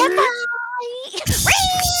Cat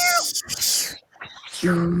catfight.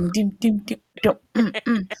 Doom, doom, doom, doom, doom,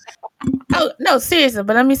 Oh no, seriously,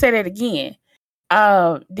 but let me say that again.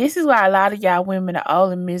 This is why a lot of y'all women are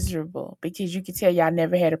all miserable because you can tell y'all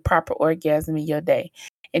never had a proper orgasm in your day.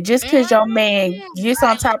 And just because your man gets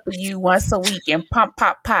on top of you once a week and pump,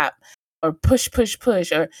 pop, pop, or push, push,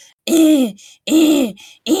 push, or eh, eh,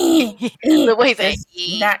 eh, Look what he said. that's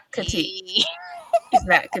not it's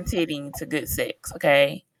not contributing to good sex,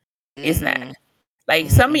 okay? It's not. Like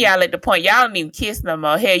some of y'all at the point y'all don't even kiss no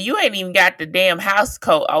more. Hell, you ain't even got the damn house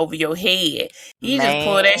coat over your head. You just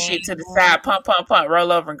pull that shit to the side, pump, pump, pump,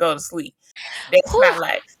 roll over and go to sleep. That's Whew. not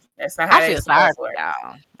life. That's not how I that's feel sorry supposed to for work.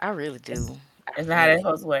 y'all. I really do. That's not how that's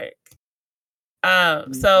supposed to work.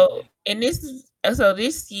 So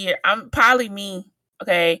this year, I'm probably me.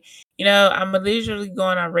 Okay, I'm literally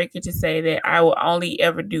going on record to say that I will only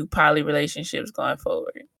ever do poly relationships going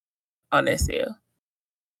forward on this hill.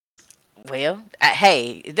 Well,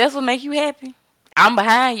 hey, if that's what make you happy, I'm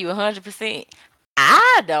behind you 100%.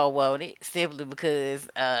 I don't want it simply because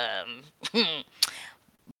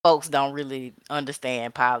folks don't really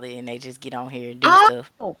understand poly and they just get on here and do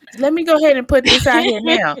stuff. Let me go ahead and put this out here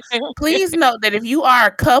now. Please note that if you are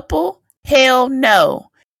a couple, hell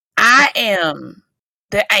no. I am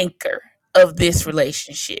the anchor of this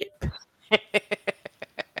relationship.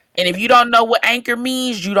 And if you don't know what anchor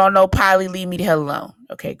means, you don't know poly, leave me the hell alone.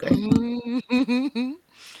 Okay, great.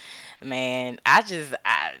 Man, I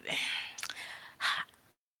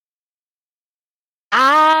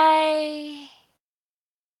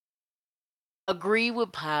agree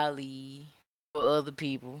with poly for other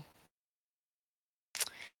people.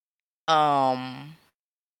 I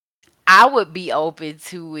would be open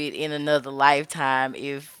to it in another lifetime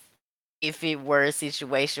if it were a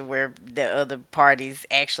situation where the other parties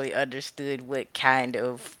actually understood what kind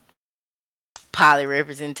of poly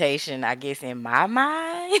representation, I guess, in my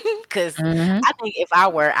mind. Because I think if I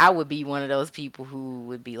were, I would be one of those people who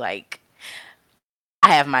would be like,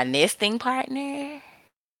 I have my nesting partner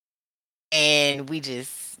and we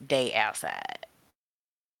just date outside.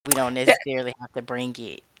 We don't necessarily have to bring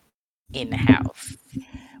it in the house.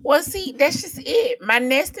 Well, see, that's just it. My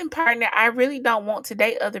nesting partner, I really don't want to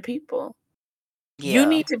date other people. You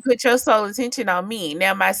need to put your sole attention on me.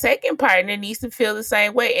 Now, my second partner needs to feel the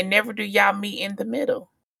same way, and never do y'all meet in the middle.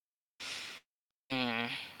 I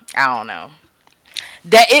don't know.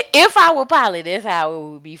 That if I were poly, that's how it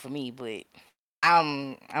would be for me. But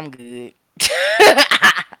I'm good.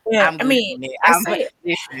 Yeah, I'm I good. mean,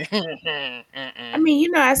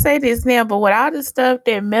 I say this now, but with all the stuff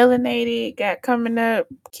that Melanated got coming up,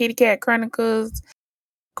 Kat Chronicles,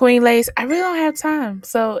 Queen Lace, I really don't have time.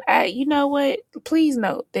 So, you know what? Please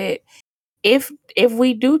note that if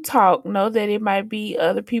we do talk, know that it might be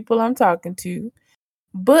other people I'm talking to.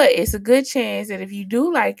 But it's a good chance that if you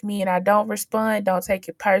do like me and I don't respond, don't take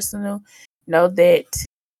it personal. Know that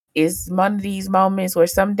it's one of these moments where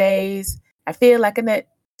some days I feel like a nut,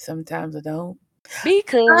 sometimes I don't.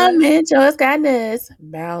 Because I'm in just got nuts.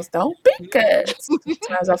 Mouse don't because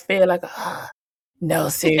sometimes I feel like no,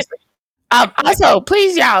 seriously. Also,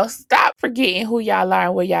 please y'all stop forgetting who y'all are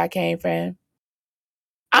and where y'all came from.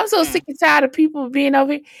 I'm so sick and tired of people being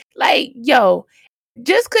over here. Like, yo,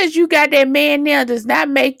 just because you got that man now does not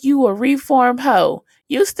make you a reformed hoe.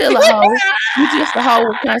 You still a hoe. You just a hoe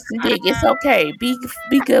with constant dick. It's okay. Be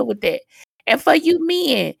good with that. And for you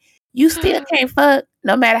men, you still can't fuck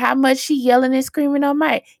no matter how much she yelling and screaming on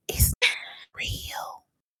mic. It's real.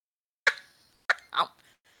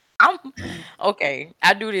 I'm okay.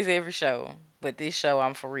 I do this every show, but this show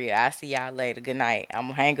I'm for real. I see y'all later. Good night. I'm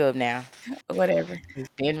gonna hang up now. Whatever. It's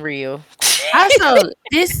been real. Also,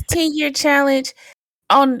 this 10-year challenge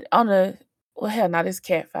on a hell, not this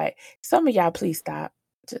cat fight. Some of y'all please stop.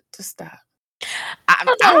 Just stop. I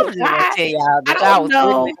don't know just want why. to tell y'all I that y'all don't was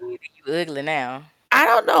know. ugly. You ugly now. I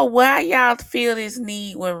don't know why y'all feel this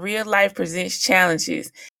need when real life presents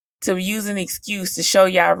challenges to use an excuse to show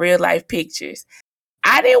y'all real life pictures.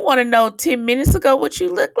 I didn't want to know 10 minutes ago what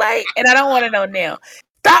you look like, and I don't want to know now.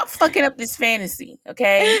 Stop fucking up this fantasy,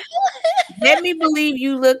 okay? Let me believe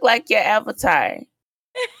you look like your avatar.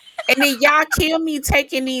 And then y'all kill me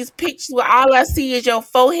taking these pictures where all I see is your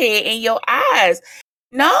forehead and your eyes.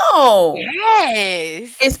 No.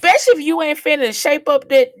 Yes. Especially if you ain't finna shape up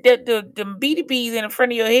the BDBs in the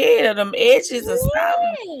front of your head or them edges or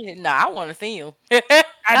something. No, I want to see him. I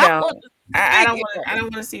don't. wanna I don't see want. I don't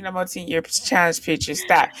want to see no more 10-year challenge pictures.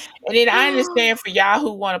 Stop. And then I understand for y'all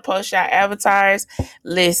who want to post y'all avatars.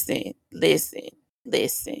 Listen.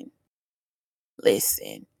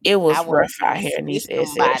 It I was want rough out to here in see these SL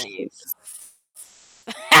somebody. streets.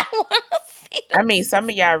 I want to I mean, some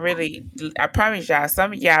of y'all really, I promise y'all,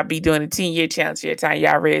 some of y'all be doing a 10-year challenge every time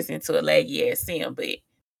y'all raise into a leggy ass sim, but.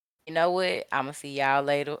 You know what? I'm gonna see y'all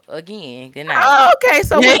later again. Good night. Oh, okay,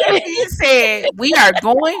 so with that being said, we are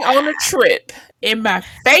going on a trip in my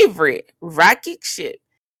favorite rocket ship.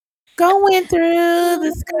 Going through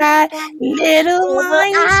the sky, little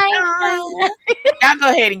Einstein. Y'all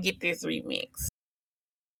go ahead and get this remix.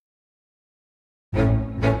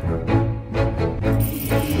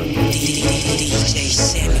 DJ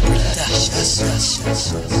Sammy Productions.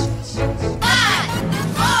 5,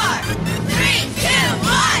 4, 3, 2,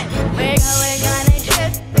 1. We're going on a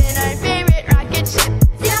trip in our favorite rocket ship,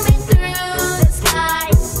 zooming through the sky.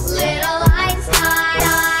 Little Einstein,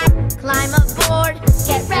 climb aboard,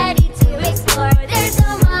 get ready to explore. There's so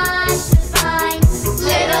much to find.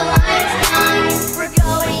 Little Einstein, we're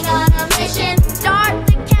going on a mission. Start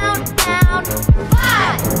the countdown.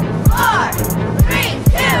 5, 4, 3,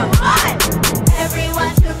 2, 1.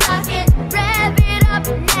 Everyone to rocket, rev it up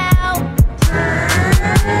now.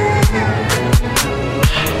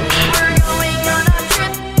 We're going on a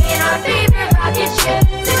trip in our favorite rocket ship,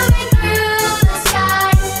 zooming through the sky.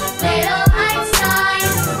 Little Einstein,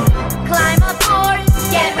 climb aboard,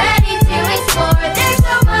 get ready to explore. There's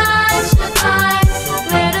so much to find.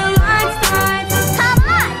 Little Einstein, come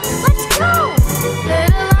on, let's go.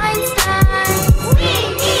 Little Einstein, we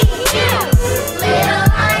need you. Little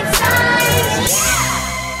Einstein, yeah.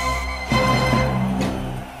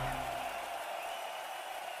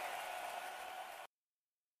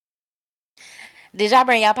 Did y'all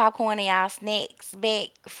bring y'all popcorn and y'all snacks back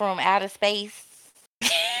from outer space?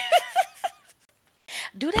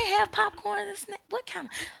 Do they have popcorn and snack? What kind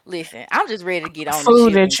of? Listen, I'm just ready to get on the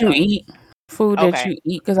Food ship that and you go. eat. Food that Okay. you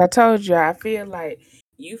eat. Because I told you, I feel like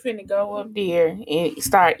you finna go up there and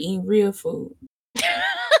start eating real food.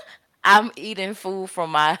 I'm eating food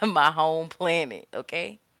from my home planet.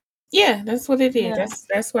 Okay. Yeah, that's what it is. Yeah.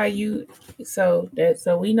 That's why you. So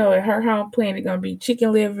we know at her home planet gonna be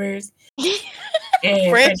chicken livers and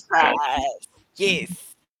French French fries. fries. Yes.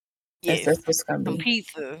 That's Yes. what's gonna Some be.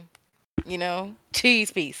 pizza.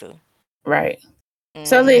 Cheese pizza. Right.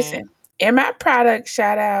 So Hmm. listen, in my product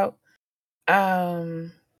shout out,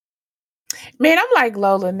 man, I'm like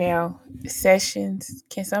Lola now. Sessions.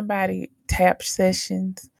 Can somebody tap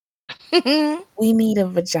sessions? We need a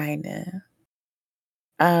vagina.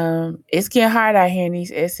 It's getting hard out here in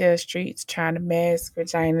these SL streets trying to mask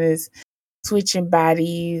vaginas, switching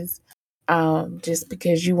bodies. Just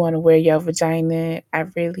because you want to wear your vagina. I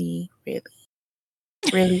really, really,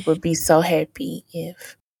 really would be so happy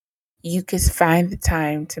if you could find the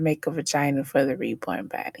time to make a vagina for the reborn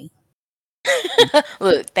body.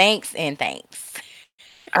 Look, thanks and thanks.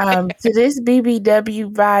 To this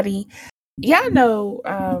BBW body, y'all know,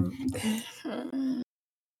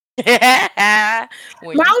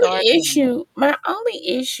 When you start doing my only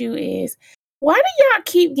issue is why do y'all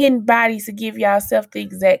keep getting bodies to give yourself the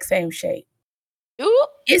exact same shape? it. Ooh.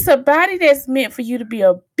 It's a body that's meant for you to be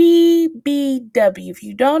a BBW. If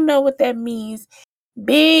you don't know what that means,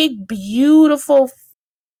 big, beautiful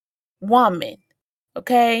woman.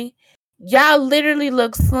 Okay? Y'all literally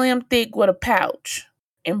look slim, thick with a pouch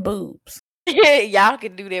and boobs. Y'all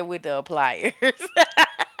can do that with the pliers.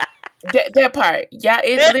 That part. Yeah,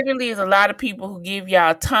 it literally is a lot of people who give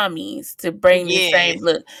y'all tummies to bring the same Yes.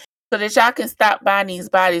 look. So that y'all can stop buying these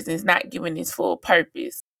bodies and it's not giving its full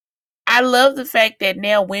purpose. I love the fact that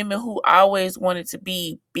now women who always wanted to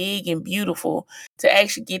be big and beautiful to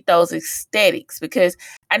actually get those aesthetics, because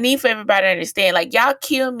I need for everybody to understand, like, y'all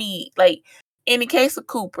kill me. Like, in the case of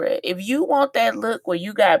Cooper, if you want that look where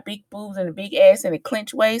you got big boobs and a big ass and a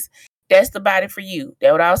clenched waist, that's the body for you.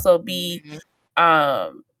 That would also be,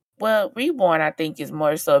 well, Reborn, I think, is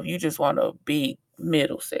more so if you just want a big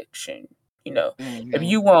middle section, if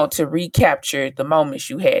you want to recapture the moments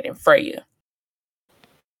you had in Freya.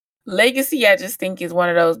 Legacy, I just think, is one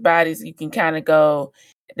of those bodies you can kind of go,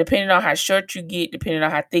 depending on how short you get, depending on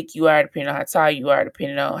how thick you are, depending on how tall you are,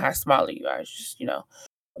 depending on how smaller you are. It's just,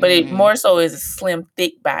 But it more so is a slim,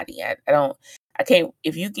 thick body. I can't,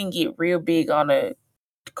 if you can get real big on a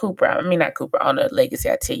Cooper, not Cooper, on a Legacy,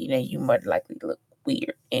 I tell you, then you more likely to look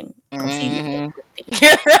weird and confused.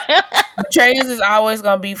 Betrayers is always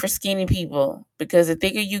going to be for skinny people because the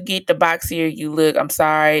thicker you get, the boxier you look. I'm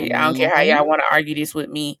sorry. I don't care how y'all want to argue this with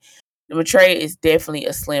me. The betrayer is definitely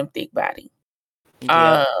a slim, thick body.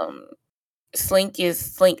 Yep. Slink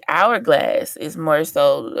hourglass is more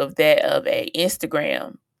so of a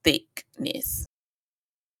Instagram thickness.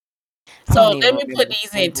 So let me put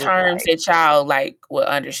these in terms that y'all will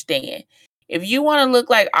understand. If you want to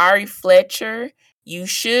look like Ari Fletcher, you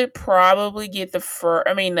should probably get the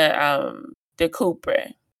the Cooper.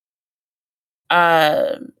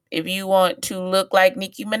 If you want to look like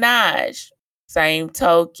Nicki Minaj, same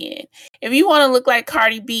token. If you want to look like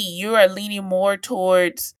Cardi B, you are leaning more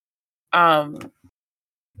towards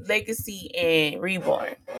Legacy and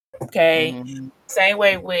Reborn. Okay. Mm-hmm. Same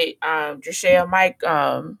way with Jashelle Mike,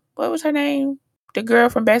 what was her name? The girl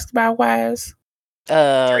from Basketball Wives.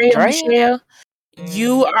 Drea Drea. Michelle.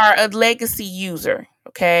 You Mm-hmm. are a Legacy user,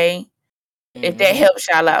 okay? If that Mm-hmm. helps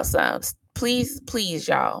y'all out some. Please,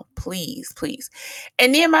 y'all. Please.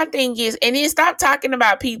 And then my thing is, and then stop talking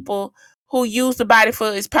about people who use the body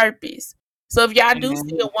for its purpose. So if y'all do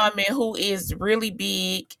see a woman who is really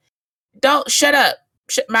big, don't shut up.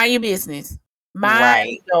 Mind your business. Mind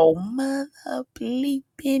Right. your mother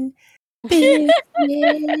bleeping business.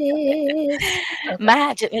 Okay.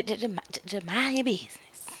 My business.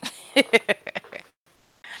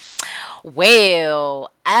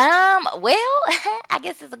 Well, I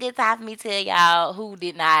guess it's a good time for me to tell y'all who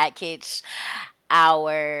did not catch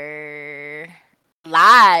our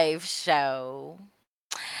live show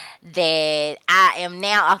that I am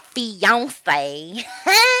now a fiance.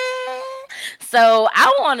 So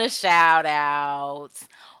I want to shout out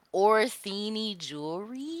Orsini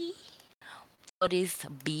Jewelry for this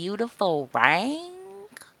beautiful ring.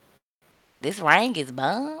 This ring is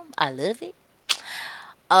bomb. I love it.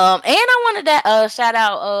 And I wanted to shout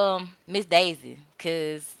out Miss Daisy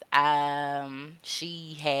because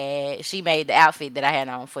she made the outfit that I had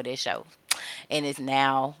on for this show, and it's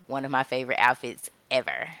now one of my favorite outfits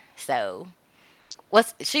ever. So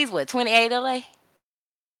she's what 28 LA.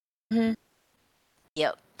 Mhm.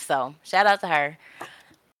 Yep. So shout out to her.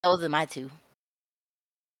 Those are my two.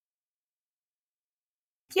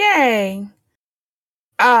 Yay.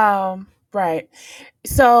 Right.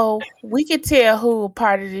 So we could tell who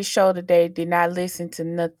part of this show today did not listen to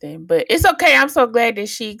nothing, but it's okay. I'm so glad that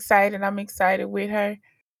she excited. I'm excited with her.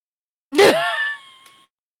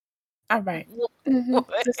 All right.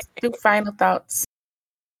 Let's do final thoughts.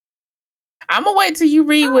 I'm gonna wait till you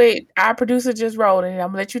read what our producer just wrote, and I'm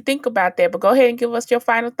gonna let you think about that. But go ahead and give us your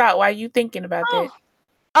final thought while you thinking about that.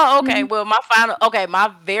 Oh, okay. Mhm. Well, my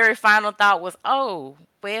very final thought was, oh,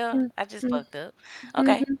 well, I just Mhm. fucked up.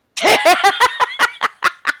 Okay. Mhm.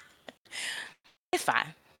 It's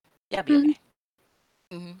fine. Y'all be Mhm. okay.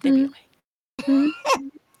 They be Mhm.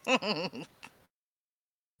 okay.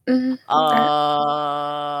 Mhm.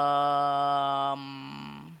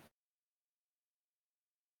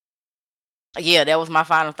 Yeah, that was my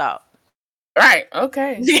final thought. Right.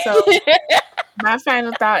 Okay. So my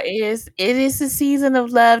final thought is it is a season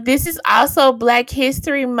of love. This is also Black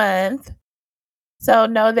History Month. So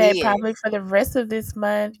know that Yeah. probably for the rest of this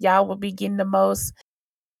month, y'all will be getting the most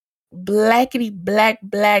blackety black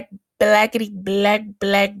blackety black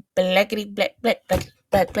blackety black blackety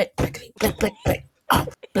black oh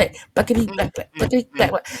black blackety blackety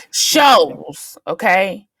black shows.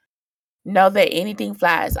 Okay. Know that anything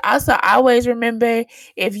flies. Also, always remember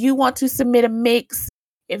if you want to submit a mix,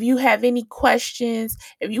 if you have any questions,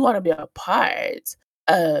 if you want to be a part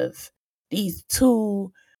of these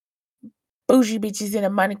two bougie bitches in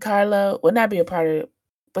a Monte Carlo, well, not be a part of it,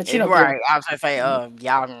 but be a Right. I was gonna say,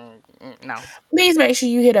 y'all, no. please make sure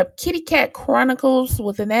you hit up Kitty Cat Chronicles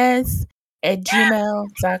with an S at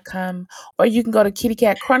gmail.com, or you can go to Kitty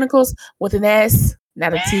Cat Chronicles with an S,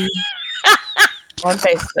 not a T, on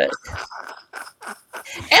Facebook.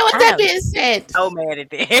 And with I that am being said, so mad at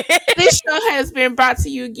that. this show has been brought to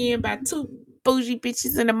you again by two bougie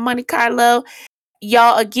bitches in the Monte Carlo.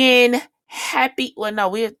 Y'all, again, happy. Well, no,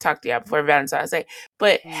 we'll talk to y'all before Valentine's Day,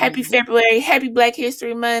 but happy February, happy Black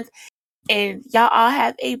History Month, and y'all all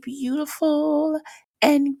have a beautiful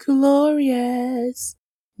and glorious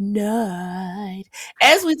night.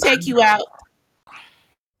 As we take you out,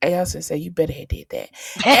 I also say you better have did that.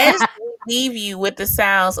 As we leave you with the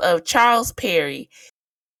sounds of Charles Perry,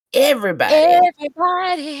 everybody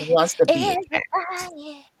wants to be a cat.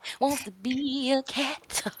 Everybody wants to be a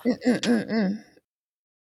cat. Mm-mm-mm-mm.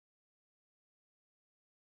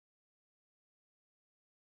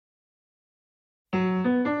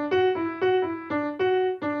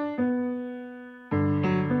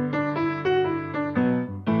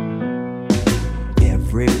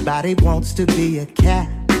 Everybody wants to be a cat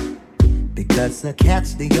because a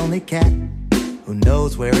cat's the only cat who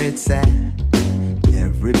knows where it's at.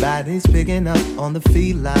 Everybody's picking up on the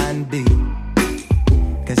feline beat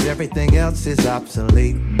because everything else is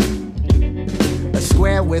obsolete. A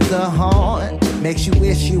square with a horn makes you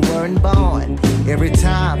wish you weren't born every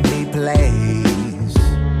time he plays.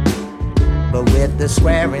 But with the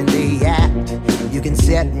square in the act, you can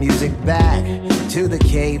set music back to the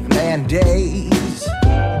caveman days.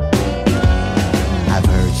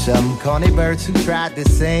 Some corny birds who tried to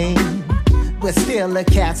sing, but still a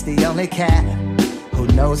cat's the only cat who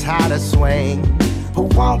knows how to swing, who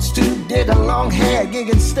wants to dig a long hair, gig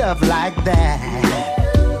and stuff like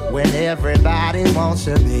that, when everybody wants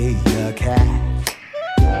to be a cat.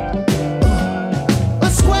 A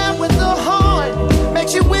square with a horn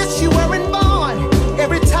makes you wish you weren't born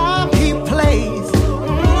every time he plays.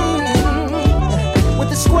 With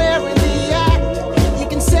the square in the act, you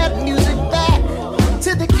can set music back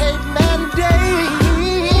to the caveman days.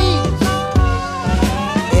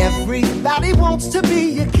 Everybody wants to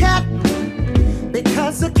be a cat,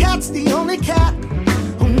 because a cat's the only cat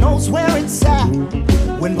who knows where it's at.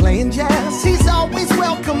 When playing jazz, he's always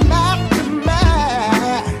welcome after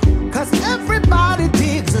man, cause everybody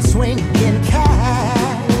digs a swinging cat.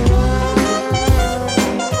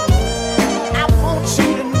 I want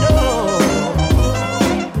you to know,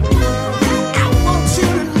 I want you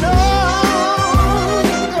to know.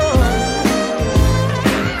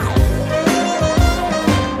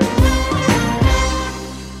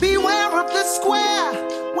 Beware of the square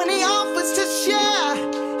when he offers to share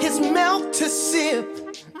his milk to sip.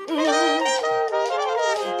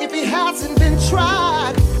 If he hasn't been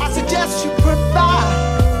tried, I suggest you